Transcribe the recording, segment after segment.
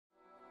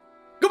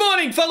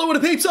morning, fellow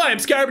INTERPEEPS. I am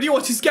Scarab, you're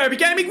watching Scarabic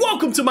Gaming.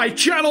 Welcome to my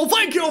channel.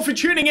 Thank you all for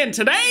tuning in.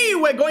 Today,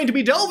 we're going to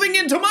be delving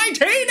into my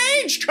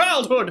teenage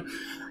childhood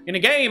in a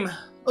game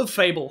of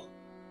Fable.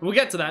 We'll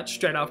get to that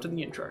straight after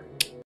the intro.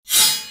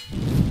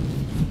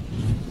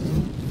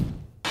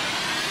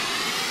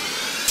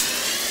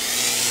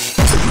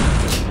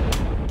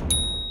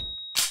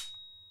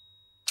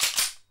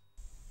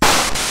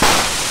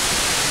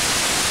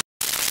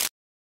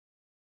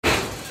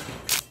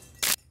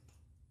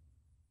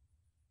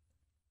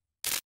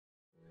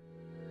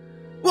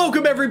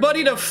 Welcome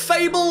everybody to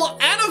Fable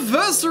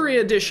Anniversary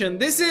Edition.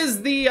 This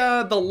is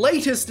the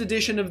latest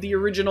edition of the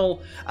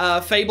original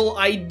Fable.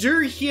 I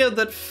do hear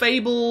that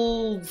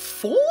Fable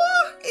 4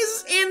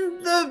 is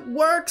in the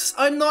works.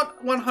 I'm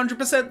not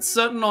 100%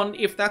 certain on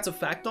if that's a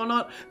fact or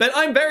not, but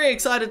I'm very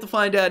excited to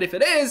find out if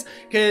it is,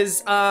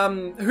 because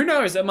who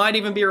knows, it might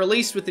even be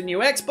released with the new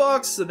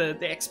Xbox, the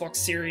Xbox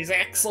Series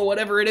X or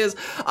whatever it is.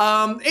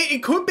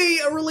 It could be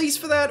a release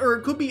for that, or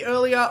it could be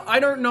earlier, I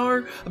don't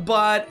know,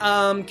 but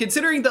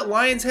considering that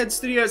Lionshead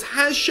Studios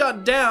has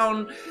shut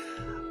down,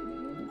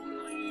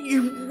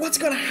 what's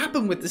going to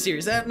happen with the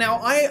series? Now,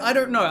 I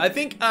don't know. I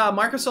think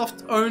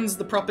Microsoft owns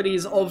the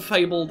properties of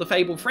Fable, the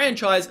Fable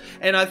franchise,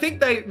 and I think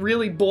they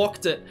really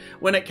balked it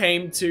when it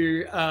came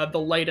to the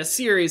later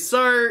series.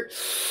 So,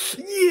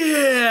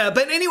 yeah.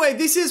 But anyway,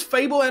 this is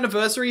Fable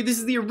Anniversary. This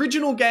is the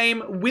original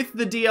game with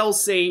the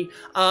DLC,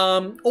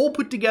 all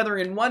put together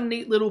in one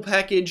neat little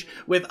package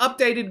with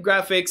updated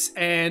graphics,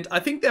 and I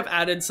think they've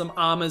added some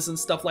armors and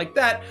stuff like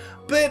that.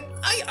 But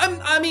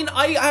I mean,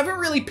 I haven't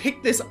really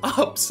picked this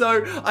up,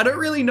 so I don't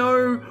really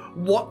know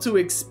what to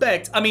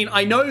expect. I mean,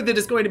 I know that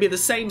it's going to be the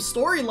same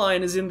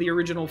storyline as in the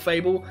original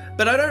Fable,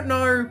 but I don't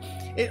know,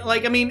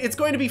 I mean, it's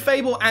going to be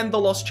Fable and the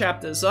Lost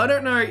Chapters, so I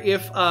don't know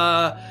if,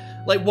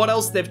 like, what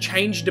else they've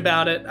changed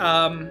about it.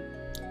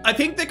 I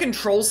think the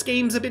control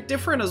scheme's a bit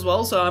different as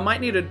well, so I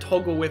might need to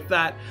toggle with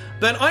that.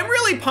 But I'm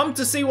really pumped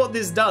to see what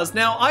this does.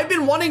 Now, I've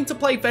been wanting to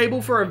play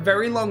Fable for a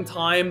very long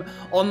time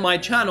on my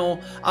channel.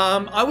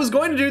 I was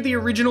going to do the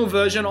original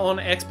version on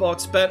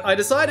Xbox, but I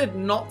decided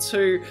not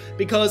to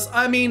because,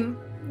 I mean,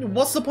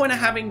 what's the point of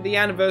having the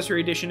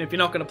Anniversary Edition if you're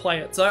not going to play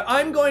it? So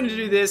I'm going to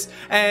do this,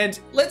 and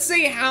let's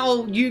see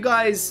how you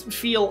guys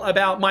feel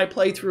about my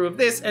playthrough of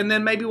this, and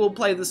then maybe we'll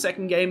play the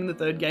second game and the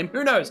third game.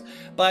 Who knows?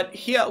 But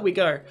here we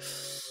go.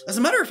 As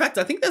a matter of fact,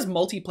 I think there's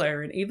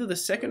multiplayer in either the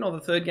second or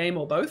the third game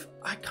or both.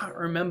 I can't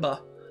remember.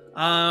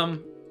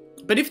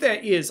 But if there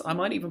is, I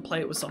might even play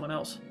it with someone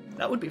else.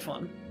 That would be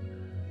fun.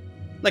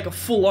 Like a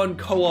full-on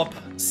co-op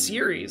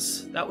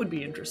series. That would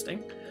be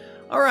interesting.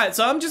 Alright,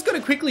 so I'm just going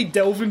to quickly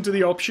delve into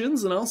the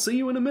options and I'll see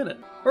you in a minute.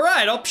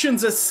 Alright,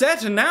 options are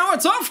set and now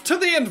it's off to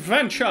the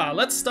adventure.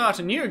 Let's start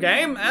a new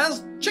game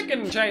as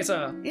Chicken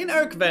Chaser in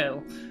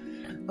Oakvale.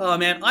 Oh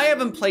man, I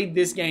haven't played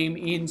this game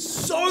in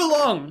so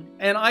long,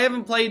 and I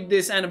haven't played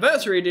this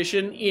Anniversary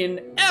Edition in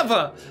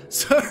ever.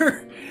 So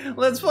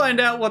let's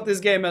find out what this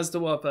game has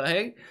to offer,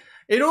 hey?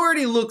 It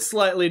already looks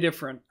slightly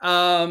different.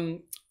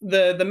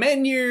 The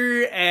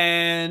menu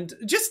and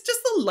just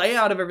the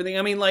layout of everything.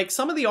 I mean, like,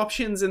 some of the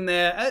options in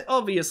there,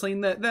 obviously,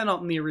 they're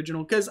not in the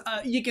original, because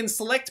you can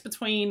select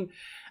between...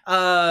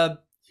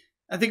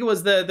 I think it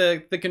was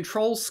the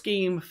control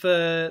scheme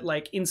for,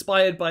 like,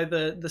 inspired by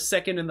the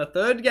second and the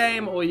third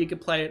game, or you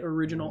could play it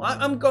original.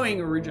 I'm going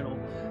original,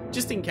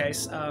 just in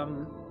case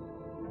the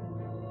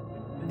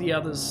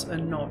others are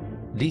not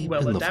Deep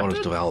well in the adapted.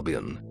 forest of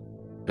Albion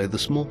lay the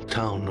small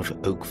town of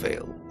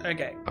Oakvale.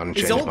 Okay.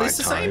 Unchanged Is all by this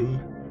the time same?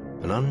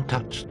 and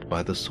untouched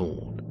by the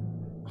sword.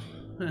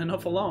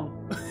 Not for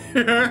long.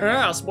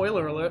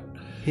 Spoiler alert.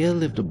 Here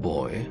lived a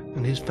boy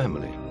and his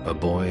family. A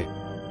boy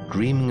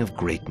dreaming of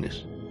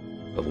greatness,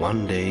 of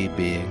one day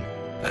being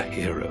a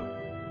hero.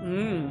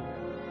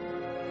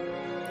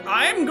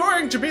 I'm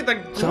going to be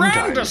the Sometimes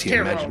grandest he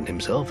hero. imagined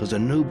himself as a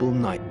noble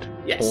knight,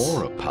 Yes.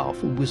 or a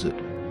powerful wizard.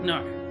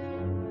 No.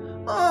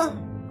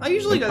 I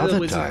usually go to the Other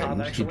wizard path,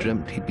 times he actually.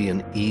 dreamt he'd be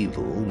an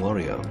evil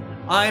warrior.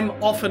 I'm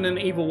often an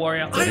evil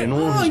warrior. But in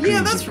all his yeah,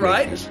 dreams that's of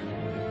right. greatness,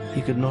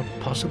 he could not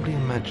possibly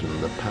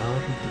imagine the power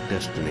of the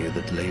destiny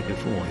that lay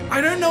before him. I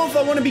don't know if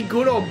I want to be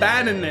good or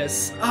bad in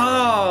this.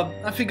 Oh,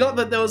 I forgot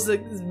that there was a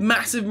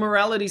massive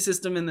morality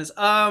system in this.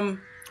 Come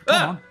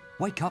on,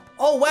 wake up.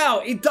 Oh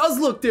wow, it does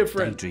look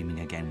different. Daydreaming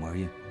again, were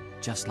you?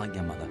 Just like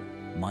your mother.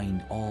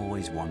 Mind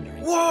always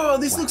wandering. Whoa,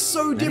 this Well, looks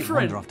so let it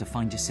different. wander off to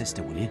find your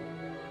sister, will you?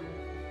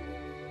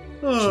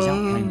 She's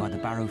out playing by the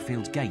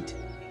Barrowfields gate.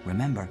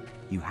 Remember,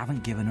 you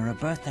haven't given her a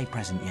birthday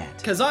present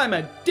yet. Cause I'm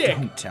a dick.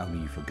 Don't tell me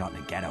you forgot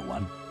to get her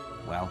one.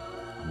 Well,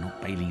 I'm not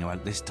bailing you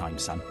out this time,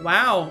 son.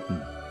 Wow.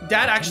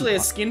 Dad I'll actually tell you has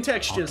what, skin I'll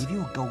textures. give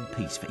you a gold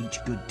piece for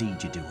each good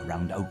deed you do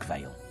around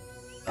Oakvale.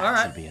 That All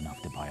right. should be enough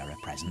to buy her a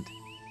present.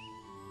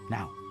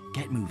 Now,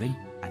 get moving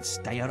and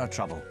stay out of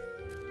trouble.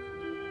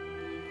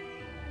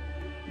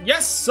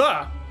 Yes,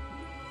 sir.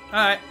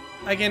 Alright,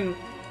 I can,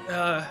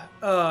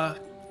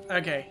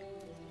 okay.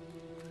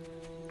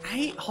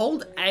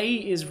 Hold A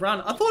is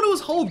run. I thought it was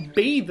hold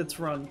B that's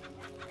run.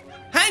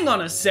 Hang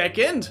on a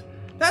second.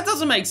 That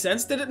doesn't make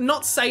sense. Did it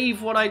not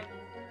save what I...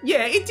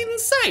 Yeah, it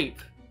didn't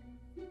save.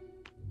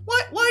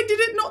 Why did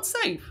it not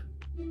save?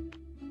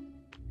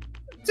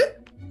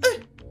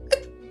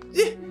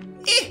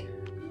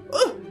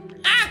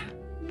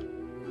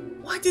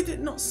 Why did it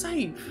not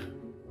save?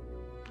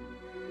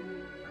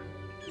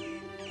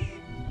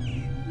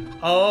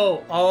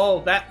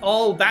 Oh,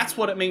 that's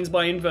what it means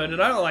by inverted.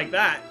 I don't like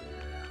that.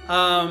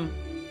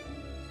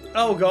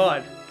 Oh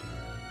god.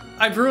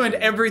 I've ruined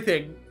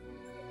everything.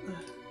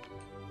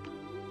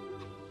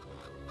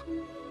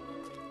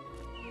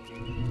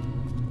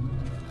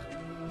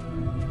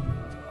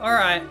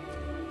 Alright.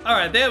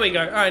 Alright, there we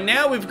go. Alright,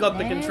 now we've got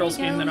the control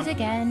scheme that I'm...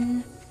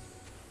 again.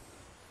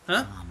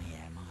 Huh? Come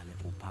here, my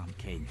little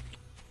pumpkin.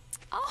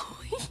 Oh,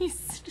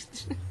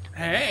 he's...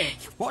 Hey.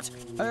 What?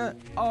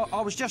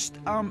 I was just,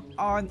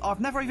 I've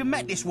never even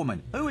met this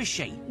woman. Who is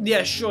she?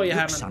 Yeah, sure you Look,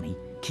 haven't. Sonny,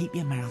 keep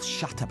your mouth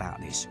shut about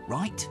this,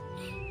 right?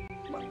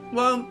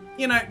 Well,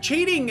 you know,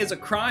 cheating is a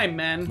crime,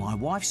 man. My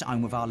wife's at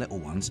home with our little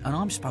ones, and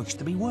I'm supposed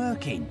to be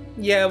working.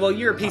 Yeah, well,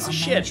 you're a piece of A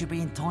man shit. should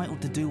be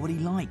entitled to do what he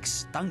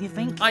likes, don't you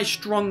think? I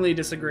strongly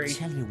disagree.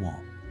 Tell you what,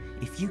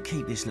 if you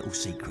keep this little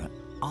secret,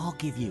 I'll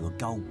give you a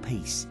gold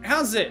piece.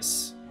 How's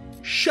this?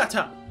 Shut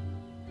up.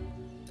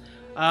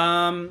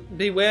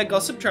 Beware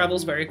gossip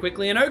travels very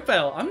quickly in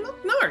Oakvale. I'm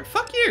not, no,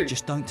 fuck you.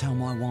 Just don't tell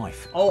my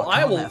wife. Oh,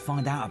 I will. let her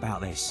find out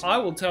about this. I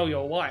will tell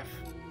your wife.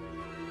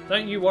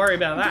 Don't you worry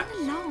about that.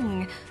 Run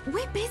along.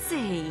 We're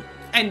busy.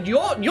 And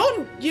you're,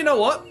 you know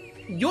what?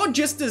 You're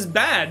just as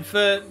bad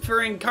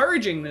for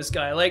encouraging this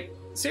guy. Like,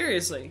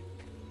 seriously.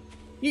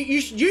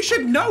 You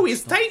should know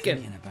he's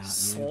taken.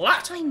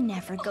 Slut. I'm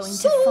never going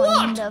to Slut.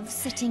 find love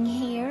sitting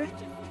here.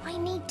 I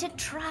need to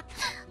trap.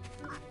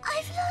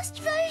 I've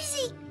lost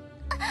Rosie.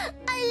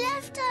 I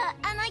left her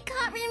and I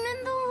can't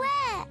remember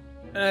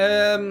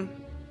where.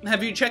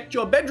 Have you checked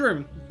your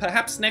bedroom?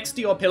 Perhaps next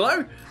to your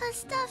pillow? Her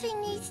stuffing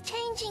needs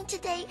changing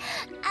today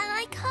and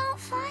I can't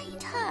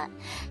find her.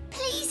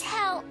 Please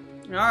help.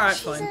 Alright,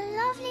 She's fine. a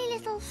lovely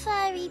little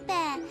furry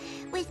bear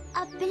with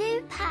a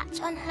blue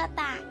patch on her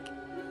back.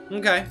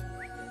 Okay.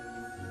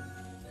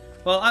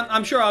 Well,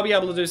 I'm sure I'll be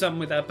able to do something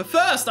with that. But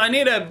first, I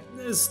need to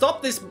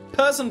stop this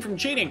person from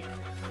cheating.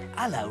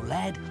 Hello,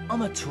 lad.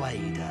 I'm a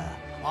trader.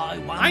 I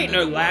ain't no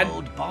wander the lad.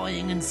 world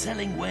buying and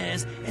selling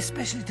wares,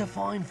 especially to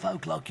fine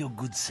folk like your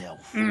good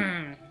self.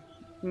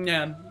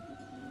 Yeah.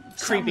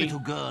 Some Creepy. little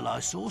girl I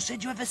saw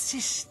said you have a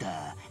sister,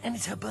 and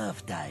it's her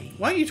birthday.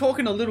 Why are you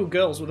talking to little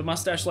girls with a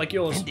mustache like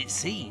yours? And it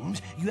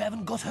seems you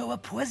haven't got her a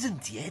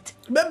present yet.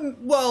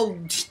 Well,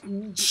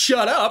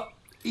 shut up.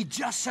 It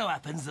just so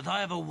happens that I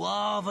have a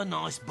rather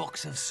nice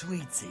box of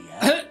sweets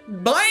here.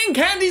 Buying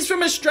candies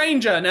from a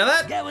stranger. Now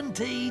that...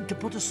 Guaranteed to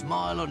put a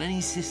smile on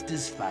any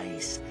sister's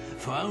face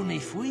for only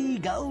 3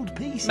 gold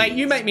pieces. Mate,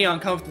 you make me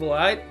uncomfortable,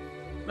 alright?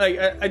 Like,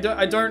 I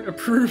don't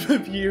approve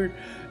of you.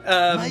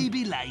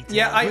 Maybe later.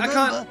 Yeah,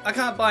 Remember, I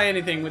can't buy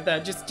anything with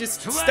that.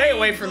 Just stay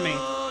away from me.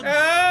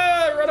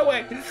 Ah, run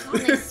away.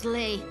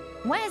 Honestly,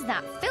 where's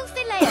that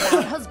filthy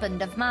layabout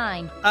husband of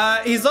mine?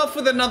 He's off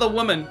with another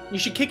woman. You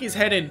should kick his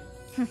head in.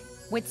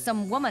 With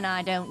some woman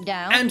I don't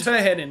doubt. And her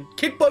head in.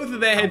 Kick both of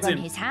their heads I'll run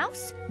in. his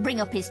house,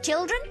 bring up his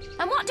children,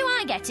 and what do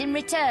I get in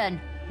return?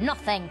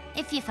 Nothing.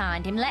 If you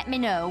find him, let me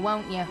know,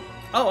 won't you?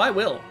 Oh, I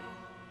will.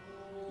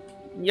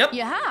 Yep.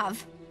 You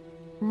have?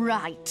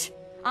 Right.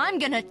 I'm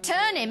gonna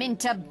turn him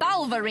into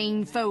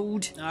Balverine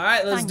food.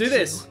 Alright, let's Thank do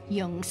this. you,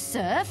 young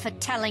sir, for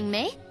telling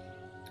me.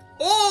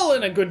 All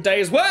in a good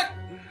day's work.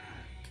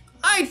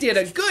 I did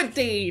a good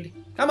deed.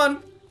 Come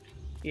on.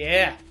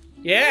 Yeah.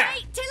 Yeah.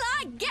 Wait till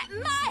I get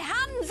my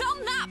hands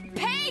on that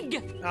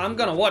pig! I'm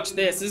gonna watch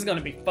this. This is gonna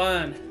be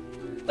fun.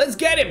 Let's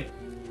get him.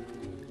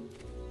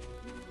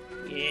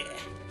 Yeah.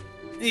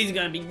 He's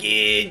gonna be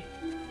good.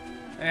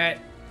 Alright.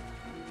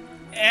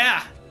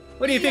 Yeah.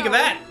 What do you think of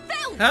that?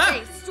 Filthy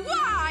Huh?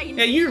 swine!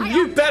 Yeah, you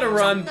I better ought to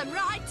run. chop them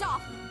right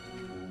off.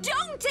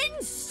 Don't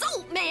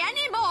insult me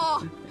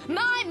anymore!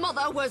 My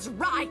mother was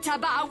right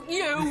about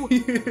you!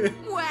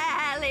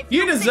 Well, if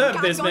You you deserve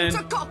think this, I'm going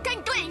man. to cook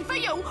and clean for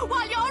you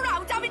while you're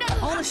out having a...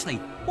 Honestly,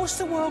 what's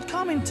the world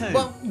coming to?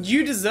 Well,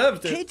 you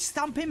deserved it. Kids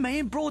thumping me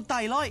in broad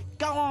daylight?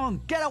 Go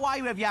on, get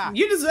away with ya!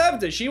 You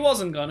deserved it. She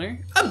wasn't gonna.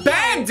 A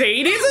bad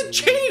deed. He's a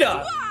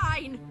cheater.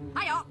 Swine!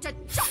 I ought to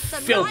chop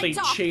them Filthy right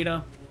off.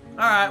 cheater.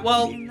 Alright,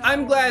 well,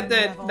 I'm glad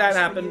that that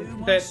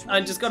happened, but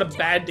I just got a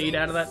bad deed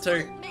out of that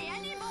too. Me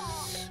anymore.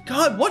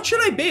 God, what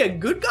should I be? A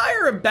good guy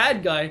or a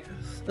bad guy?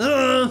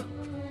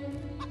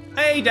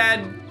 Hey,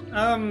 Dad.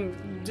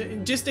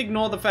 Just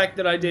ignore the fact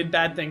that I did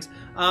bad things.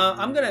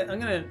 I'm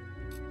gonna...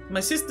 My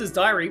sister's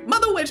diary.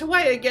 Mother went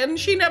away again.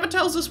 She never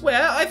tells us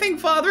where. I think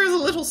Father is a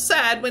little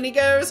sad when he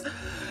goes.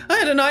 I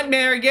had a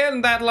nightmare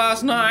again that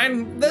last night.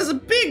 There's a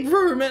big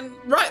room, and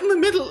right in the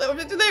middle of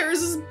it, there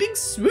is this big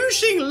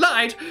swooshing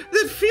light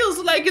that feels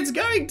like it's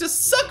going to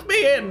suck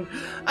me in.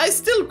 I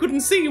still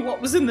couldn't see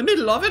what was in the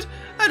middle of it.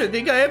 I don't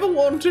think I ever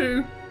want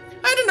to.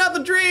 I had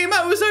another dream.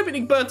 I was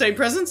opening birthday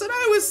presents, and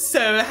I was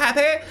so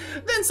happy.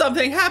 Then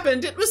something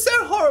happened. It was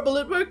so horrible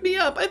it woke me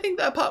up. I think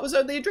that part was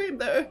only a dream,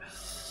 though.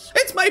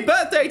 It's my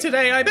birthday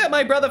today. I bet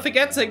my brother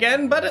forgets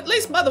again, but at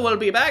least Mother will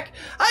be back.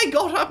 I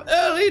got up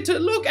early to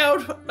look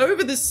out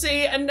over the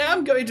sea, and now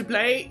I'm going to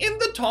play in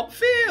the top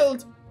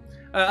field.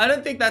 I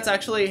don't think that's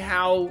actually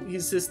how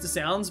his sister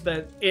sounds,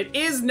 but it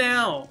is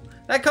now.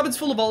 That cupboard's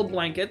full of old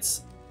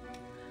blankets.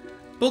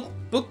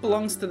 Book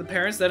belongs to the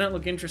parents. They don't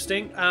look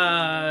interesting.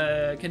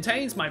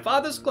 Contains my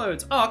father's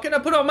clothes. Oh, can I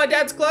put on my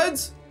dad's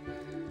clothes?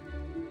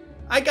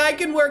 I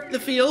can work the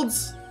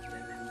fields.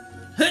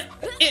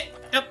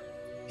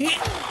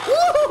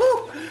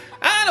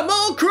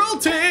 Animal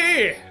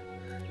cruelty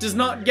does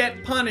not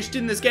get punished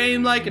in this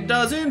game like it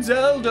does in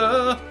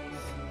Zelda.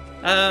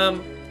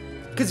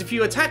 Because if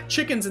you attack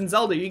chickens in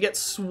Zelda, you get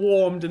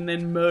swarmed and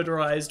then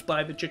murderized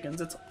by the chickens.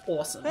 It's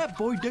awesome. That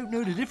boy don't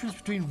know the difference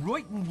between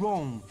right and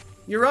wrong.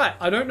 You're right.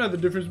 I don't know the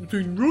difference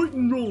between right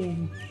and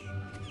wrong.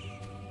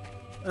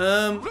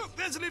 Look,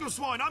 there's a little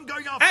swine. I'm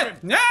going after him.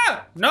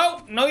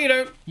 No, you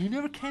don't. You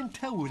never can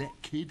tell with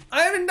that kid.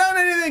 I haven't done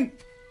anything.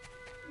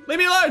 Leave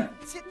me alone.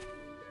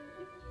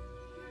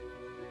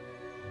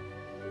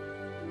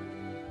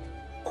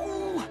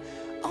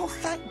 Oh,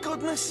 thank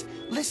goodness.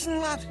 Listen,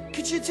 lad,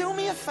 could you do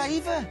me a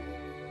favour?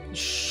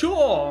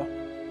 Sure.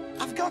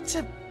 I've got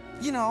to,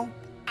 you know,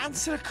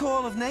 answer a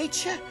call of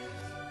nature.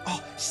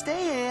 Oh,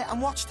 stay here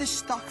and watch this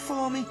stock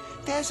for me.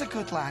 There's a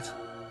good lad.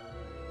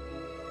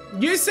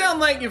 You sound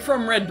like you're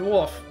from Red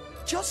Dwarf.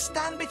 Just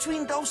stand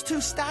between those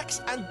two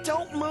stacks and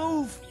don't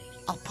move.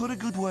 I'll put a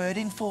good word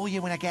in for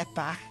you when I get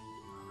back.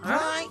 Huh?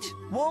 Right,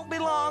 won't be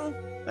long.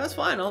 That's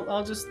fine.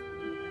 I'll just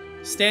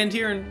stand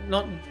here and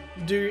not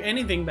do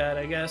anything bad,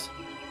 I guess.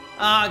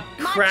 Ah,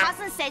 crap. My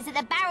cousin says that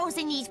the barrels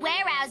in these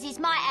warehouses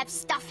might have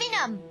stuff in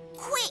them.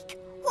 Quick,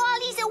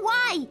 while he's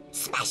away,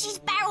 smash his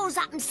barrels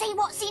up and see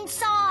what's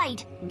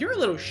inside. You're a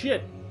little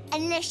shit.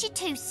 Unless you're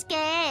too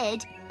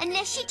scared.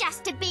 Unless you're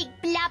just a big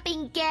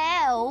blubbing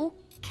girl.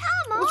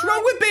 Come on. What's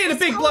wrong with being a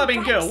big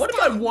blubbing girl? What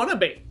if I want to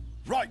be?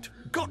 Right,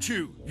 got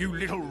you, you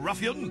little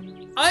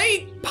ruffian.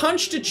 I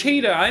punched a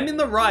cheater. I'm in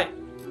the right.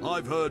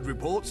 I've heard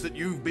reports that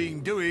you've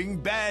been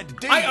doing bad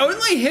deeds. I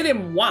only hit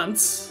him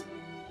once.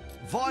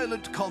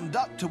 Violent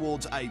conduct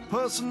towards a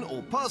person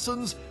or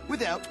persons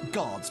without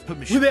guard's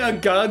permission.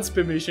 Without guard's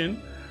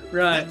permission.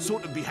 Right. That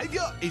sort of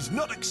behaviour is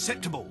not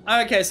acceptable.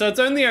 Okay, so it's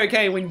only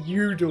okay when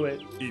you do it.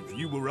 If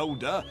you were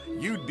older,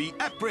 you'd be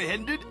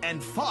apprehended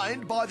and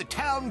fined by the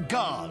town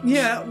guards.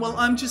 Yeah, well,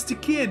 I'm just a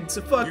kid,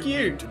 so fuck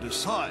you. Need to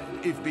decide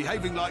if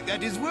behaving like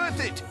that is worth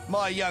it,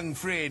 my young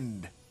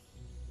friend.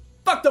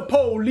 Fuck the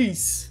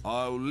police.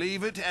 I'll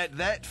leave it at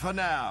that for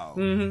now.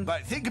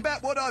 But think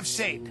about what I've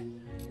said.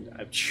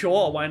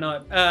 Sure, why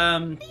not?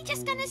 Are you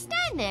just gonna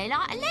stand there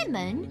like a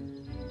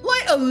lemon?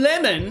 Like a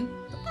lemon?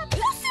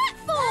 What's that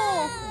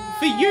for?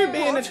 For you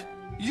being What?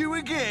 You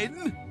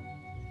again?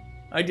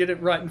 I did it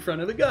right in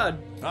front of the guard.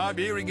 I'm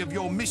hearing of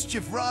your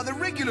mischief rather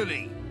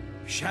regularly.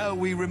 Shall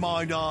we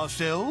remind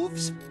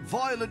ourselves?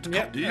 Violent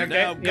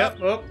conduct.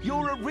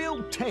 You're a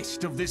real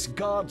test of this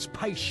guard's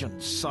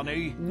patience,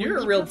 Sonny. You're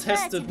a real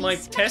test of my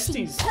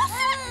testes.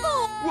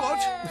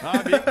 What?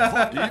 I'm being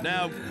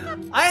now.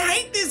 I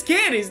hate this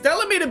kid. He's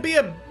telling me to be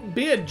a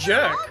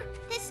jerk.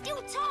 There's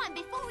still time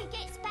before he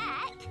gets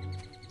back.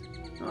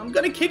 I'm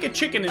gonna kick a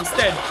chicken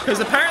instead, because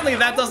apparently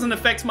that doesn't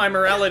affect my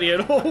morality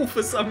at all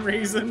for some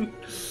reason.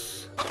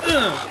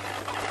 Ugh.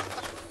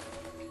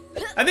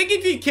 I think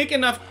if you kick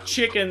enough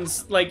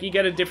chickens, like, you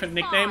get a different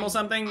nickname or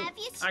something.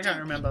 I can't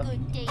remember. They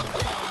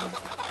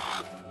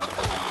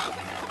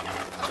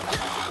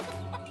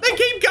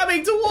keep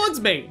coming towards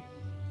me.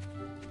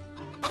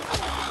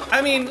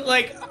 I mean,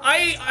 like,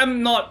 I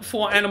am not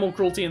for animal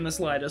cruelty in the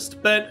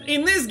slightest, but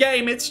in this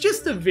game, it's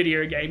just a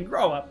video game.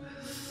 Grow up.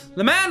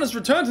 The man has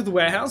returned to the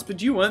warehouse, but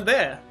you weren't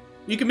there.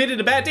 You committed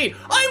a bad deed.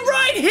 I'm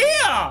right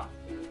here!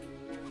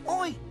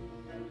 Oi,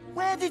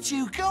 where did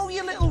you go,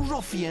 you little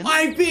ruffian?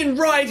 I've been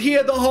right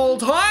here the whole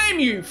time,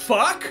 you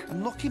fuck!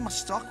 I'm lucky my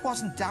stock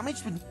wasn't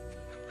damaged, but...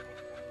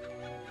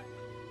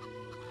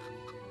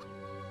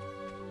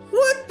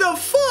 What the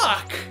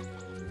fuck?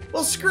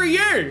 Well, screw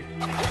you.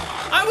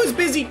 I was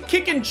busy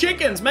kicking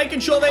chickens, making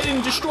sure they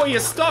didn't destroy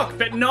your stock,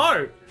 but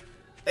no.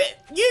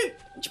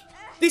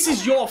 This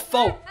is your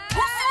fault. What's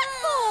that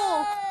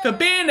For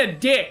being a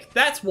dick,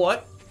 that's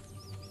what.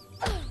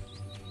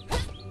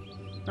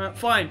 Alright,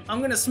 fine.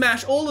 I'm gonna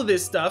smash all of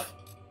this stuff.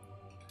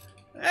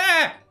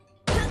 Ah!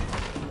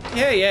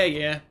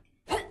 Yeah.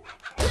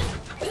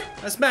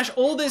 I smash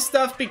all this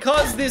stuff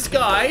because this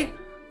guy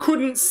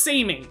couldn't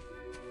see me.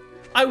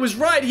 I was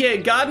right here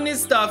guarding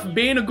his stuff,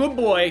 being a good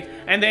boy,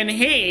 and then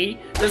he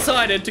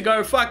decided to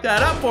go fuck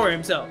that up for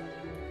himself.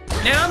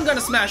 Now I'm gonna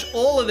smash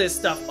all of this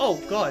stuff. Oh,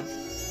 God.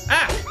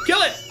 Ah!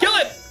 Kill it! Kill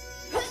it!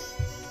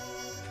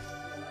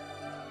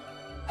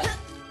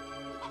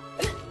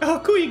 Oh,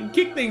 cool, you can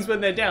kick things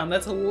when they're down.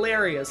 That's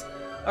hilarious.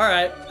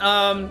 Alright,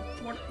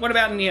 what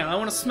about in here? I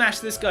want to smash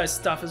this guy's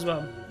stuff as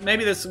well.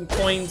 Maybe there's some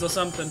coins or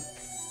something.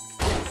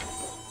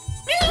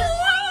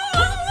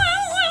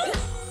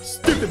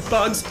 Stupid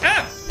bugs.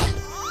 Ah!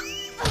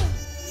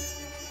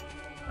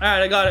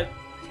 Alright, I got it.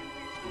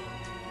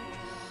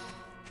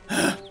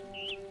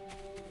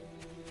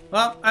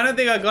 Well, I don't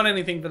think I got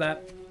anything for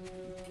that.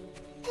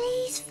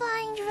 Please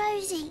find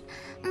Rosie,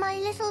 my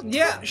little...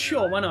 Yeah,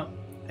 sure, why not?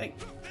 Hey,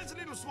 There's a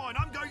little swine.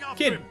 I'm going after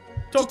kid, him.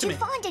 talk to Did me. you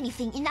find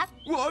anything in that...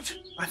 What?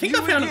 I think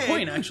I found a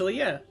coin, actually,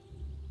 yeah.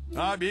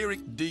 I'm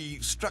hearing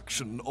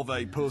destruction of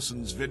a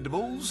person's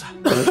vendibles.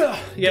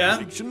 Yeah.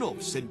 Dereliction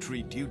of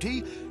sentry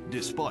duty,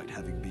 despite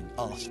having been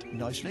asked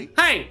nicely.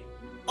 Hey,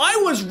 I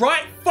was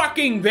right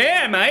fucking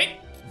there, mate.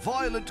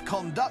 Violent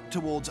conduct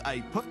towards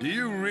a... Do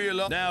you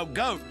realise... Now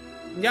go.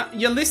 Yeah,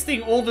 you're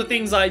listing all the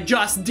things I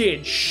just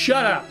did.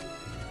 Shut up.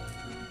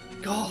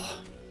 God,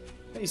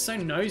 he's so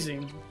nosy.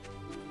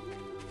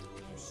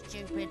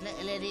 Stupid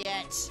little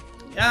idiot.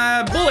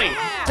 Bully.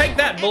 Take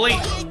that, bully.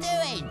 What are you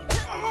doing?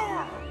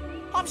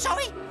 I'm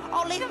sorry.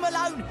 I'll leave him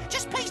alone.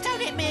 Just please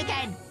don't hit me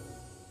again.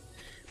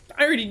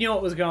 I already knew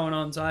what was going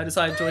on, so I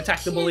decided to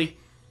attack the bully.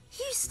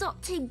 You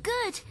stopped him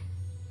good.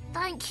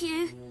 Thank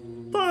you.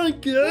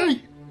 Thank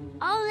you.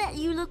 I'll let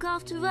you look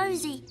after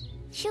Rosie.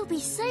 She'll be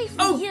safe with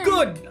Oh, you.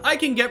 good. I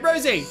can get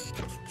Rosie.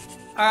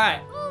 All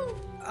right.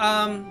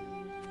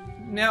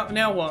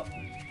 Now what?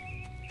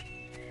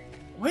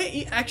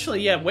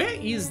 Actually, yeah, where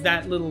is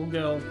that little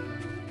girl?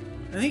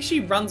 I think she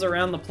runs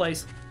around the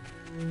place.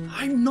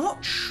 I'm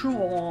not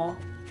sure,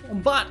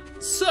 but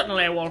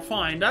certainly I will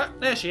find her.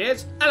 There she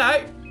is.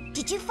 Hello.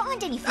 Did you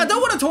find anything? I don't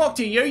want to talk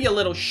to you, you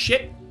little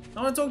shit.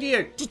 I want to talk to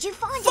you. Did you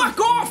find Fuck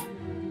off!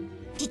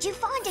 Did you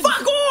find anything?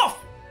 Fuck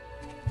off!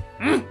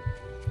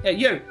 Yeah,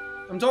 you.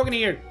 I'm talking to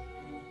you.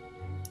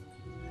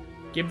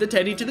 Give the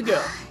teddy to the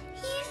girl.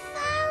 You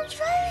found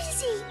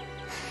Rosie.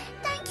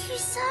 Thank you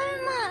so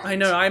much. I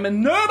know, I'm a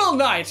noble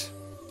knight.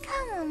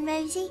 Come on,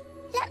 Rosie.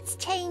 Let's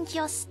change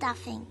your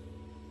stuffing.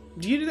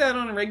 Do you do that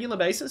on a regular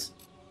basis?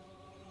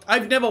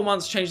 I've never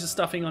once changed the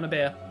stuffing on a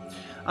bear.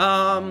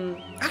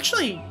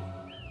 Actually,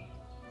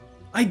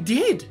 I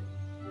did.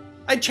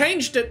 I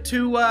changed it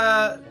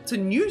to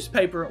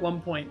newspaper at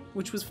one point,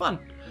 which was fun.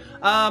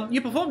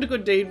 You performed a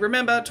good deed.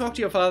 Remember, talk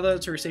to your father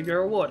to receive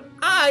your reward.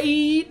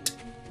 Aight.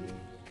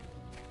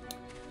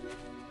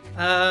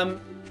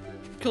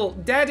 Cool.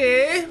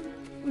 Daddy!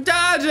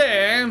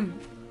 Daddy!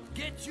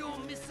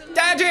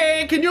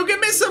 Daddy, can you give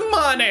me some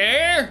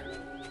money?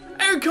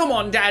 Oh, come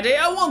on, Daddy,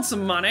 I want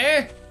some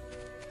money.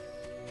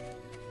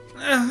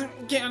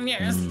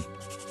 Yes.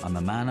 I'm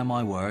a man of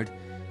my word,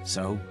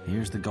 so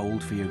here's the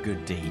gold for your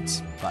good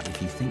deeds. But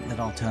if you think that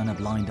I'll turn a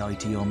blind eye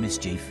to your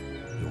mischief,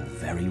 you're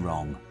very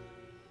wrong.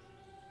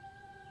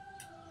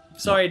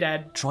 Sorry,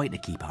 Dad. Try to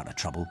keep out of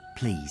trouble,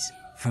 please,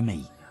 for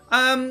me.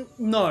 No.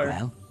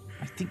 Well,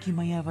 I think you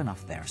may have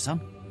enough there,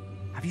 son.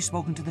 Have you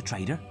spoken to the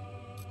trader?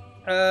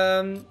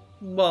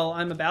 Well,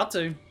 I'm about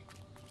to.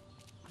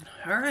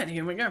 Alright,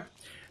 here we go.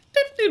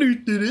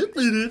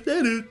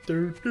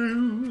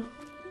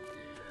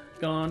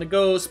 Gonna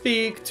go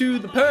speak to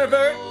the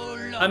pervert.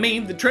 I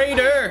mean the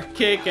trader.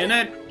 Kicking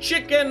a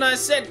chicken, I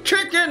said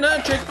kicking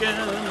a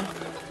chicken.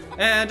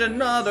 And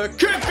another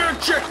kick a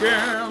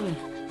chicken.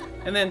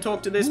 And then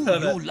talk to this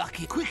pervert. You're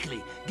lucky.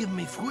 Quickly, give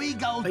me 3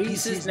 gold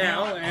Pieces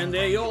now, and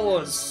they're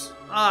yours.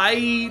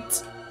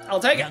 I'll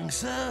take it. Young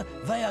sir,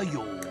 they are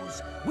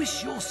yours.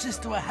 Wish your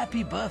sister a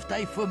happy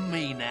birthday from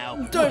me now,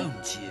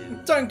 won't you?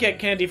 Don't get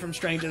candy from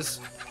strangers.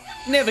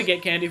 Never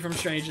get candy from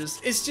strangers.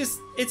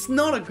 It's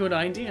not a good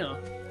idea.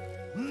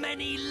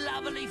 Many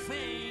lovely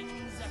things.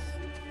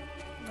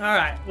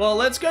 Alright, well,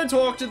 let's go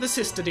talk to the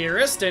sister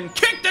dearest and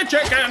kick the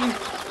chicken!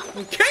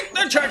 And kick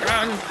the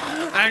chicken!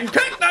 And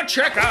kick the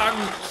chicken!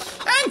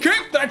 And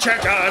kick the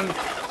chicken!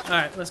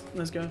 Alright, let's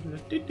go.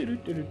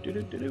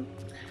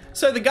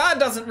 So the guard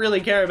doesn't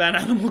really care about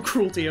animal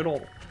cruelty at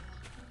all.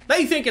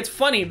 They think it's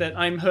funny that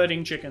I'm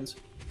hurting chickens.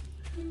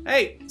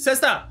 Hey,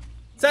 sister!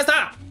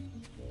 Sister!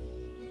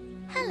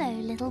 Hello,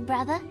 little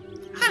brother.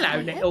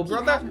 Hello, little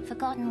brother. You haven't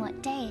forgotten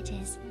what day it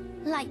is,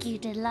 like you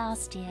did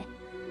last year.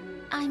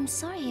 I'm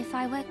sorry if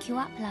I woke you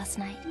up last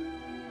night.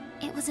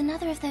 It was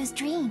another of those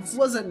dreams.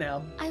 Was it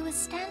now? I was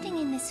standing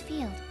in this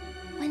field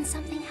when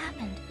something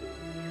happened,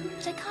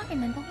 but I can't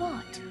remember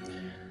what.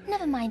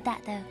 Never mind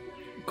that, though.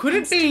 Could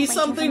it be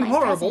something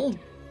horrible?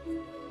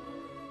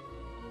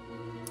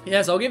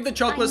 Yes, I'll give the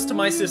chocolates to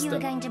my sister. You were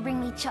going to bring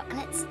me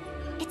chocolates.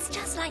 It's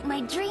just like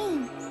my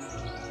dream.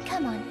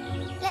 Come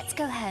on, let's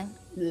go home.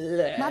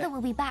 Blech. Mother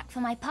will be back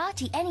for my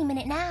party any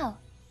minute now.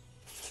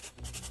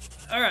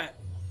 Alright.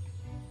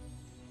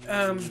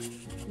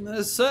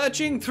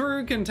 Searching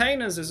through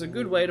containers is a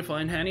good way to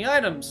find handy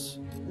items.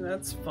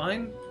 That's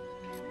fine.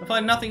 I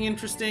find nothing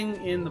interesting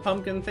in the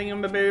pumpkin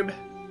thingamaboob.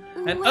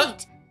 And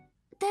wait,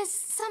 there's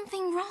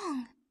something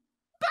wrong.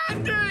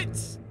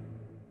 Bandits!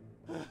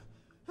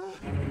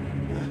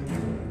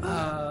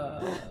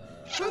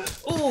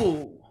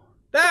 Oh,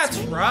 that's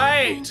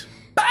right.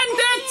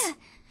 Bandits!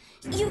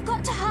 You've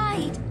got to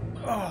hide.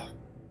 Oh,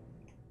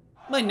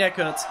 my neck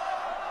hurts.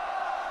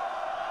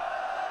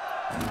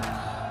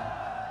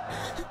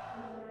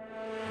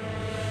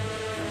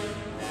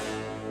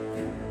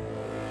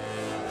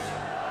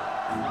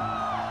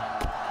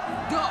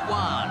 Got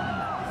one.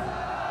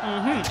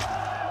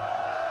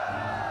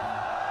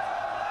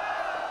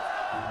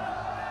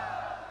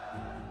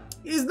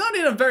 He's not not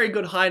in a very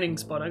good hiding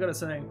spot, I gotta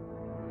say.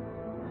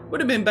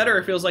 Would have been better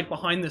if it was like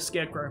behind the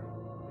scarecrow.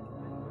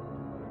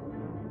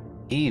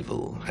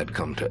 Evil had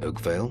come to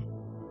Oakvale.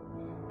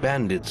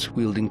 Bandits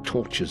wielding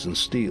torches and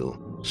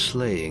steel,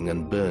 slaying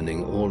and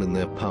burning all in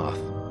their path.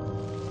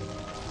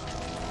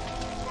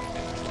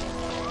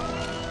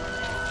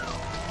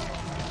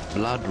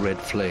 Blood-red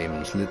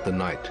flames lit the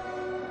night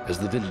as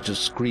the villagers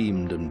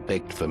screamed and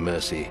begged for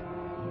mercy,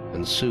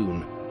 and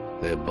soon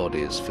their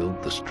bodies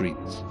filled the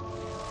streets.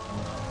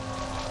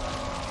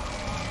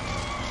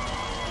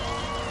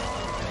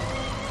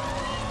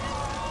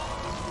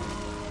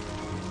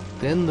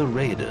 Then the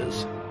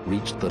raiders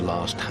reached the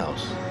last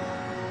house,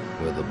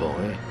 where the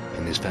boy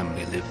and his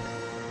family lived.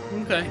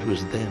 Okay. It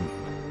was them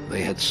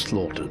they had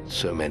slaughtered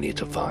so many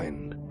to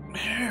find.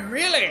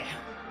 Really?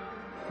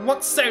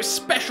 What's so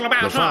special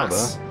about us? The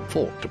father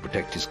fought to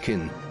protect his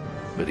kin,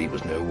 but he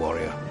was no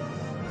warrior,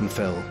 and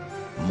fell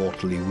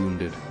mortally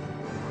wounded.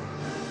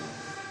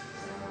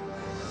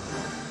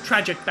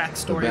 Tragic The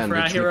backstory for our bandits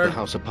ripped hero. the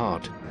house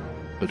apart,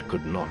 but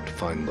could not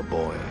find the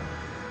boy.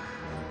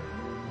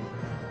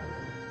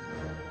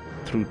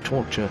 Through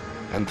torture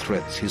and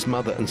threats, his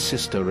mother and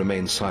sister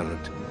remained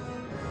silent,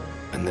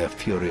 and their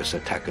furious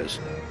attackers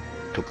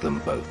took them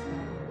both.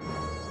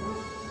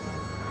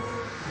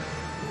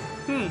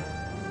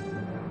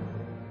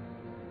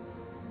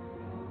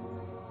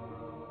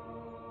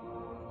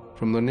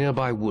 From the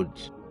nearby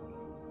woods,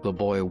 the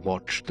boy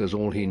watched as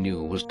all he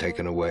knew was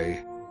taken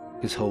away.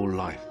 His whole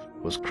life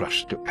was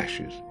crushed to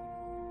ashes.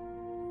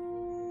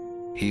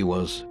 He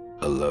was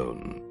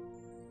alone.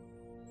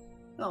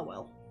 Oh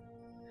well.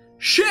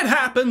 Shit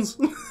happens!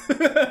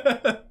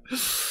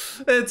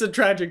 It's a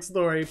tragic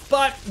story,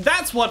 but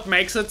that's what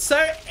makes it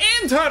so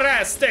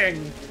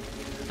interesting!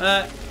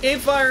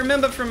 If I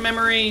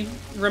remembering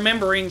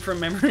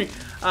from memory,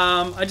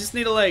 I just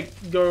need to like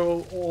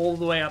go all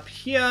the way up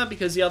here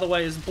because the other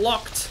way is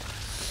blocked.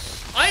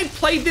 I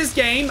played this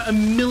game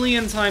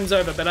 1,000,000 times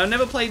over, but I've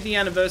never played the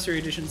Anniversary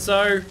Edition,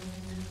 so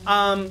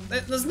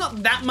there's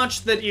not that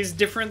much that is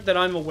different that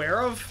I'm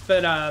aware of,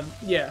 but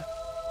yeah.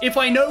 If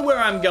I know where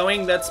I'm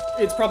going,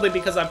 it's probably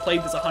because I've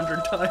played this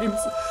 100 times.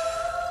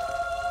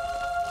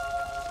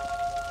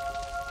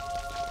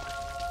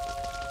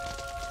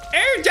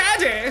 Oh,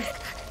 Daddy!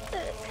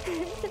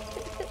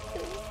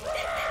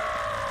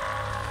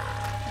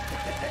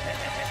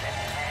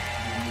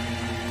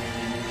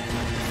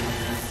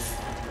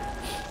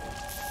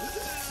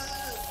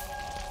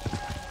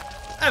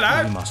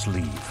 Hello? We must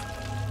leave.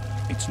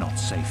 It's not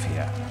safe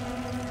here.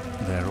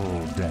 They're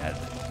all dead.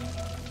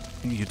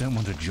 You don't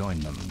want to join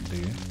them, do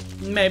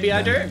you? Maybe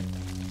I do.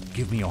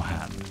 Give me your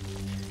hand.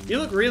 You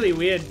look really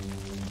weird.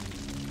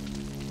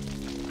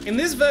 In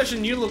this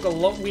version, you look a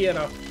lot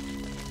weirder.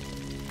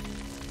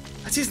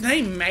 What's his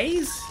name?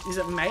 Maze? Is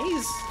it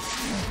Maze?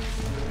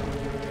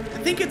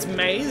 I think it's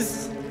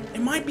Maze.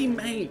 It might be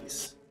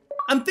Maze.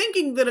 I'm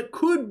thinking that it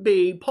could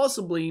be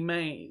possibly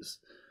Maze.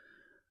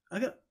 I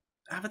got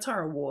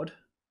Avatar Award.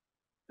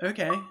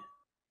 Okay.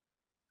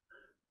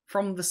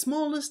 From the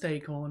smallest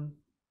acorn.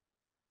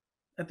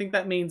 I think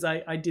that means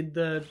I did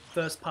the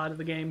first part of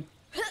the game.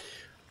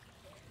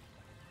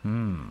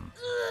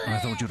 I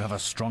thought you'd have a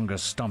stronger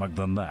stomach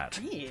than that.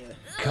 Yeah.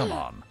 Come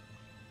on.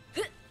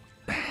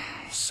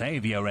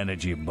 Save your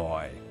energy,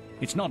 boy.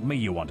 It's not me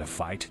you want to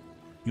fight.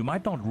 You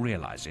might not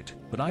realize it,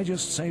 but I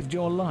just saved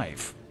your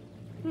life.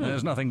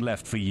 There's nothing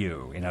left for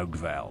you in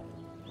Oakvale.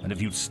 And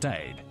if you'd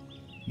stayed,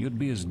 you'd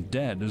be as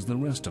dead as the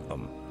rest of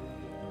them.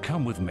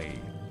 Come with me.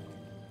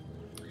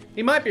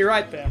 He might be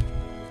right there.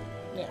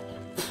 Yeah.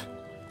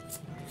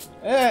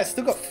 I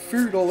still got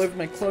food all over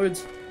my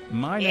clothes.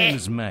 My name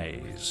is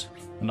Maze,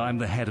 and I'm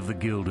the head of the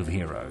Guild of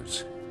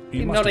Heroes.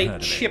 You must not have eat heard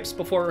of it. chips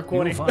before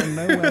recording. You'll find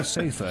nowhere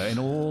safer in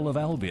all of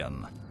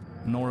Albion,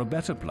 nor a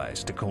better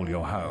place to call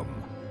your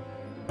home.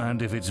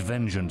 And if it's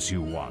vengeance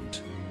you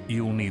want,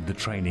 you'll need the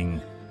training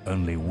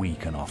only we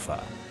can offer.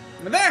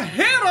 The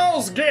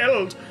Heroes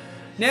Guild!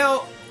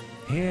 Now...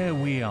 Here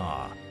we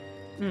are.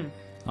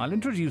 I'll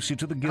introduce you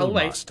to the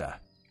Guildmaster.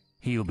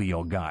 He'll be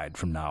your guide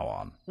from now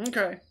on.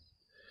 Okay.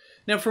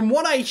 Now, from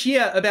what I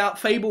hear about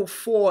Fable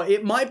 4,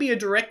 it might be a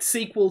direct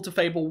sequel to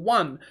Fable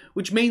 1,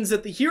 which means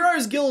that the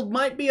Heroes Guild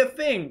might be a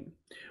thing.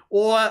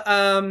 Or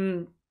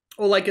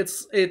like it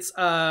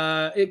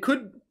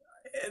could...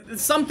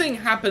 Something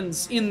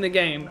happens in the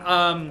game.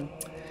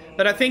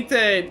 But I think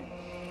that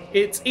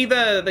it's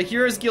either the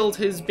Heroes Guild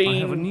has been I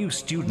have a new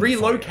student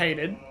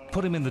relocated.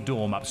 Put him in the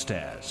dorm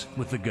upstairs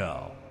with the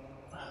girl.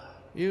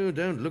 You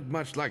don't look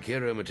much like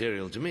hero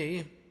material to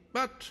me,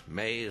 but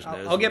Maze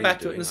knows I'll get what back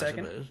he's to it in doing, a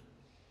second. I suppose.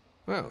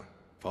 Well,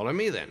 follow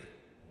me then.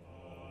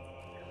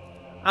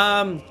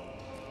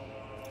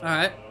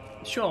 Alright.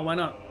 Sure, why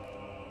not?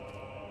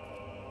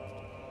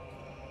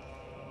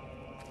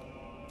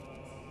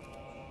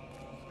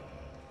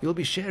 You'll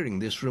be sharing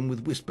this room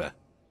with Whisper,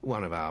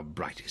 one of our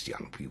brightest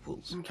young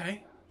pupils.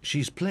 Okay.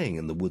 She's playing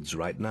in the woods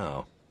right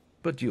now,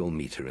 but you'll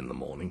meet her in the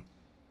morning.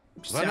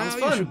 For Sounds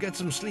now, fun. you should get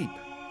some sleep.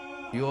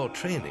 Your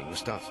training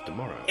starts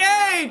tomorrow.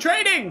 Yay!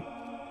 Training!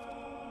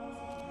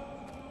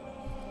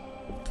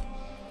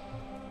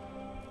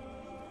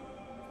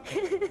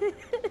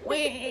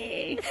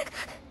 Whee!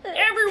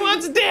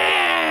 Everyone's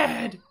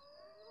dead!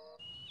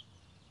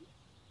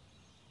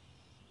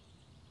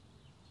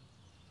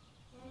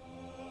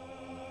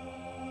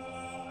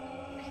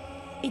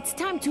 It's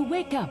time to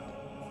wake up.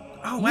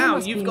 Oh wow,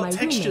 you've got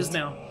textures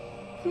now.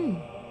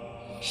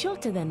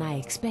 Shorter than I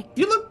expected.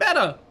 You look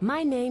better.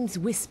 My name's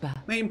Whisper.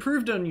 They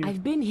improved on you.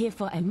 I've been here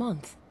for a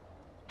month.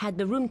 Had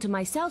the room to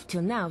myself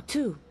till now,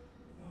 too.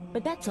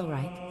 But that's all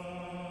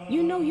right.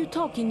 You know you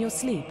talk in your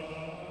sleep.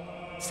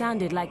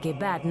 Sounded like a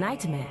bad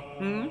nightmare.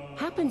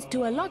 Happens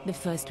to a lot the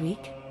first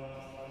week.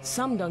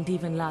 Some don't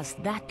even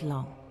last that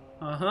long.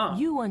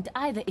 You won't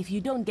either if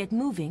you don't get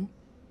moving.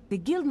 The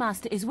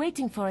Guildmaster is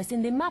waiting for us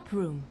in the map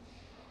room.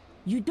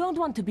 You don't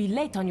want to be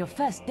late on your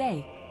first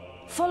day.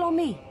 Follow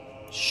me.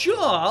 Sure,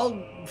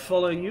 I'll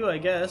follow you, I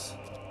guess.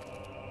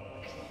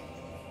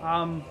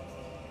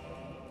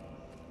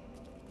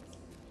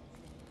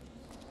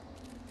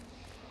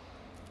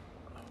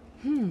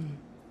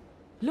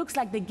 Looks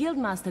like the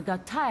Guildmaster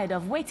got tired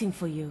of waiting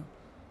for you.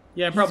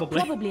 Yeah, probably.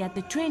 He's probably at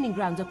the training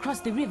grounds across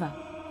the river.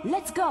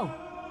 Let's go.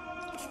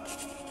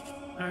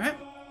 Alright.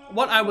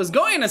 What I was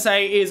going to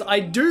say is I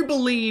do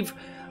believe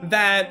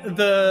that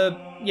the...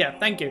 Yeah,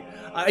 thank you.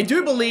 I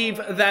do believe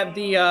that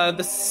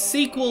the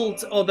sequel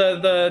or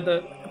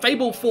the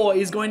Fable 4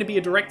 is going to be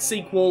a direct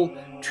sequel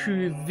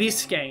to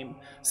this game.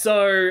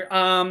 So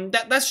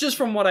that's just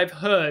from what I've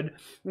heard,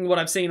 what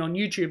I've seen on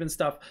YouTube and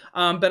stuff.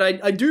 But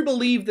I do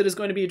believe that it's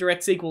going to be a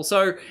direct sequel.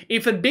 So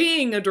if it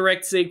being a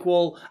direct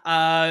sequel,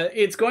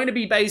 it's going to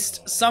be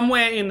based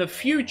somewhere in the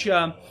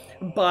future,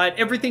 but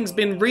everything's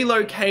been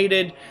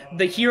relocated.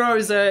 The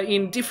heroes are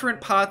in different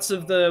parts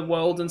of the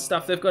world and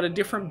stuff. They've got a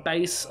different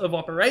base of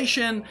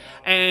operation,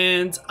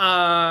 and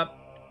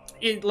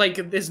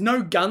there's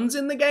no guns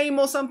in the game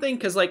or something,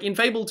 because like in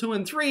Fable 2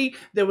 and 3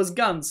 there was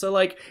guns. So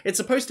like it's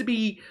supposed to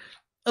be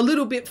a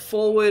little bit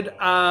forward.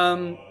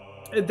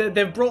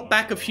 They've brought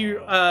back a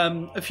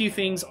few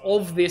things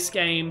of this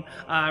game,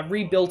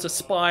 rebuilt a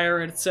spire,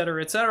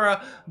 etc.,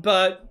 etc.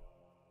 But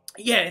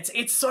yeah,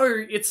 it's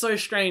so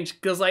strange,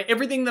 because like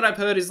everything that I've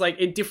heard is like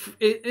it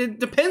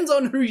depends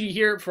on who you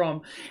hear it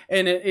from,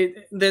 and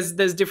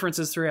there's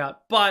differences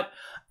throughout. But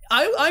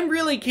I'm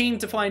really keen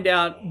to find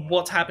out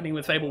what's happening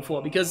with Fable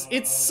 4, because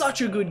it's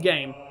such a good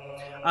game.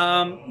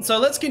 So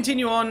let's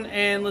continue on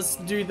and let's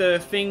do the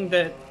thing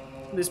that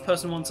this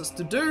person wants us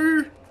to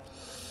do.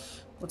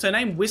 What's her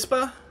name?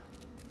 Whisper.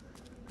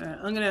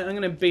 I'm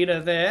gonna beat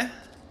her there,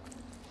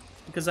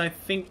 because I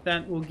think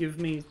that will give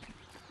me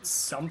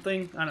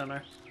something. I don't know.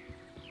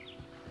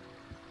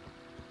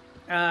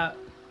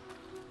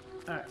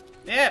 Alright.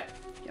 Yeah,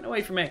 get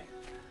away from me.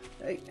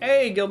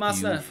 Hey,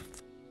 Guildmaster.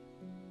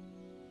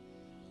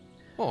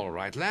 All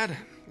right, lad.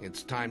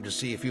 It's time to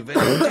see if you've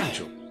any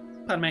potential.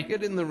 Pardon me.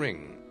 Get in the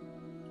ring.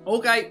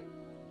 Okay.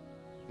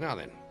 Now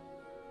then,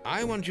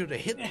 I want you to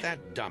hit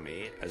that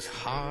dummy as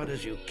hard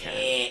as you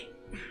can.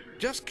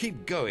 Just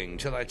keep going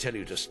till I tell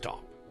you to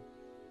stop.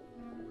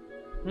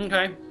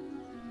 Okay.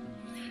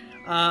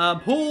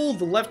 Pull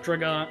the left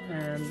trigger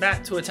and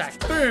that to attack.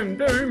 Boom,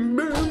 boom,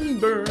 boom,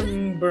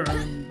 boom,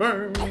 boom,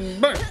 boom,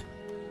 boom.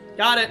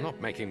 Got it. Not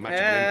making much of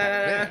an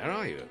impact there,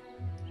 are you?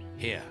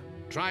 Here,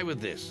 try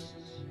with this.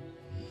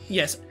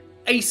 Yes,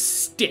 a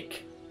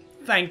stick.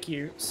 Thank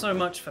you so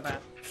much for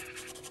that.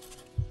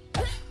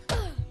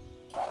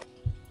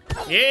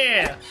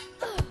 Yeah.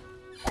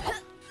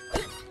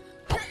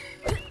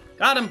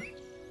 Got him.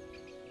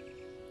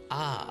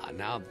 Ah,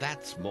 now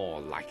that's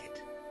more like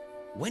it.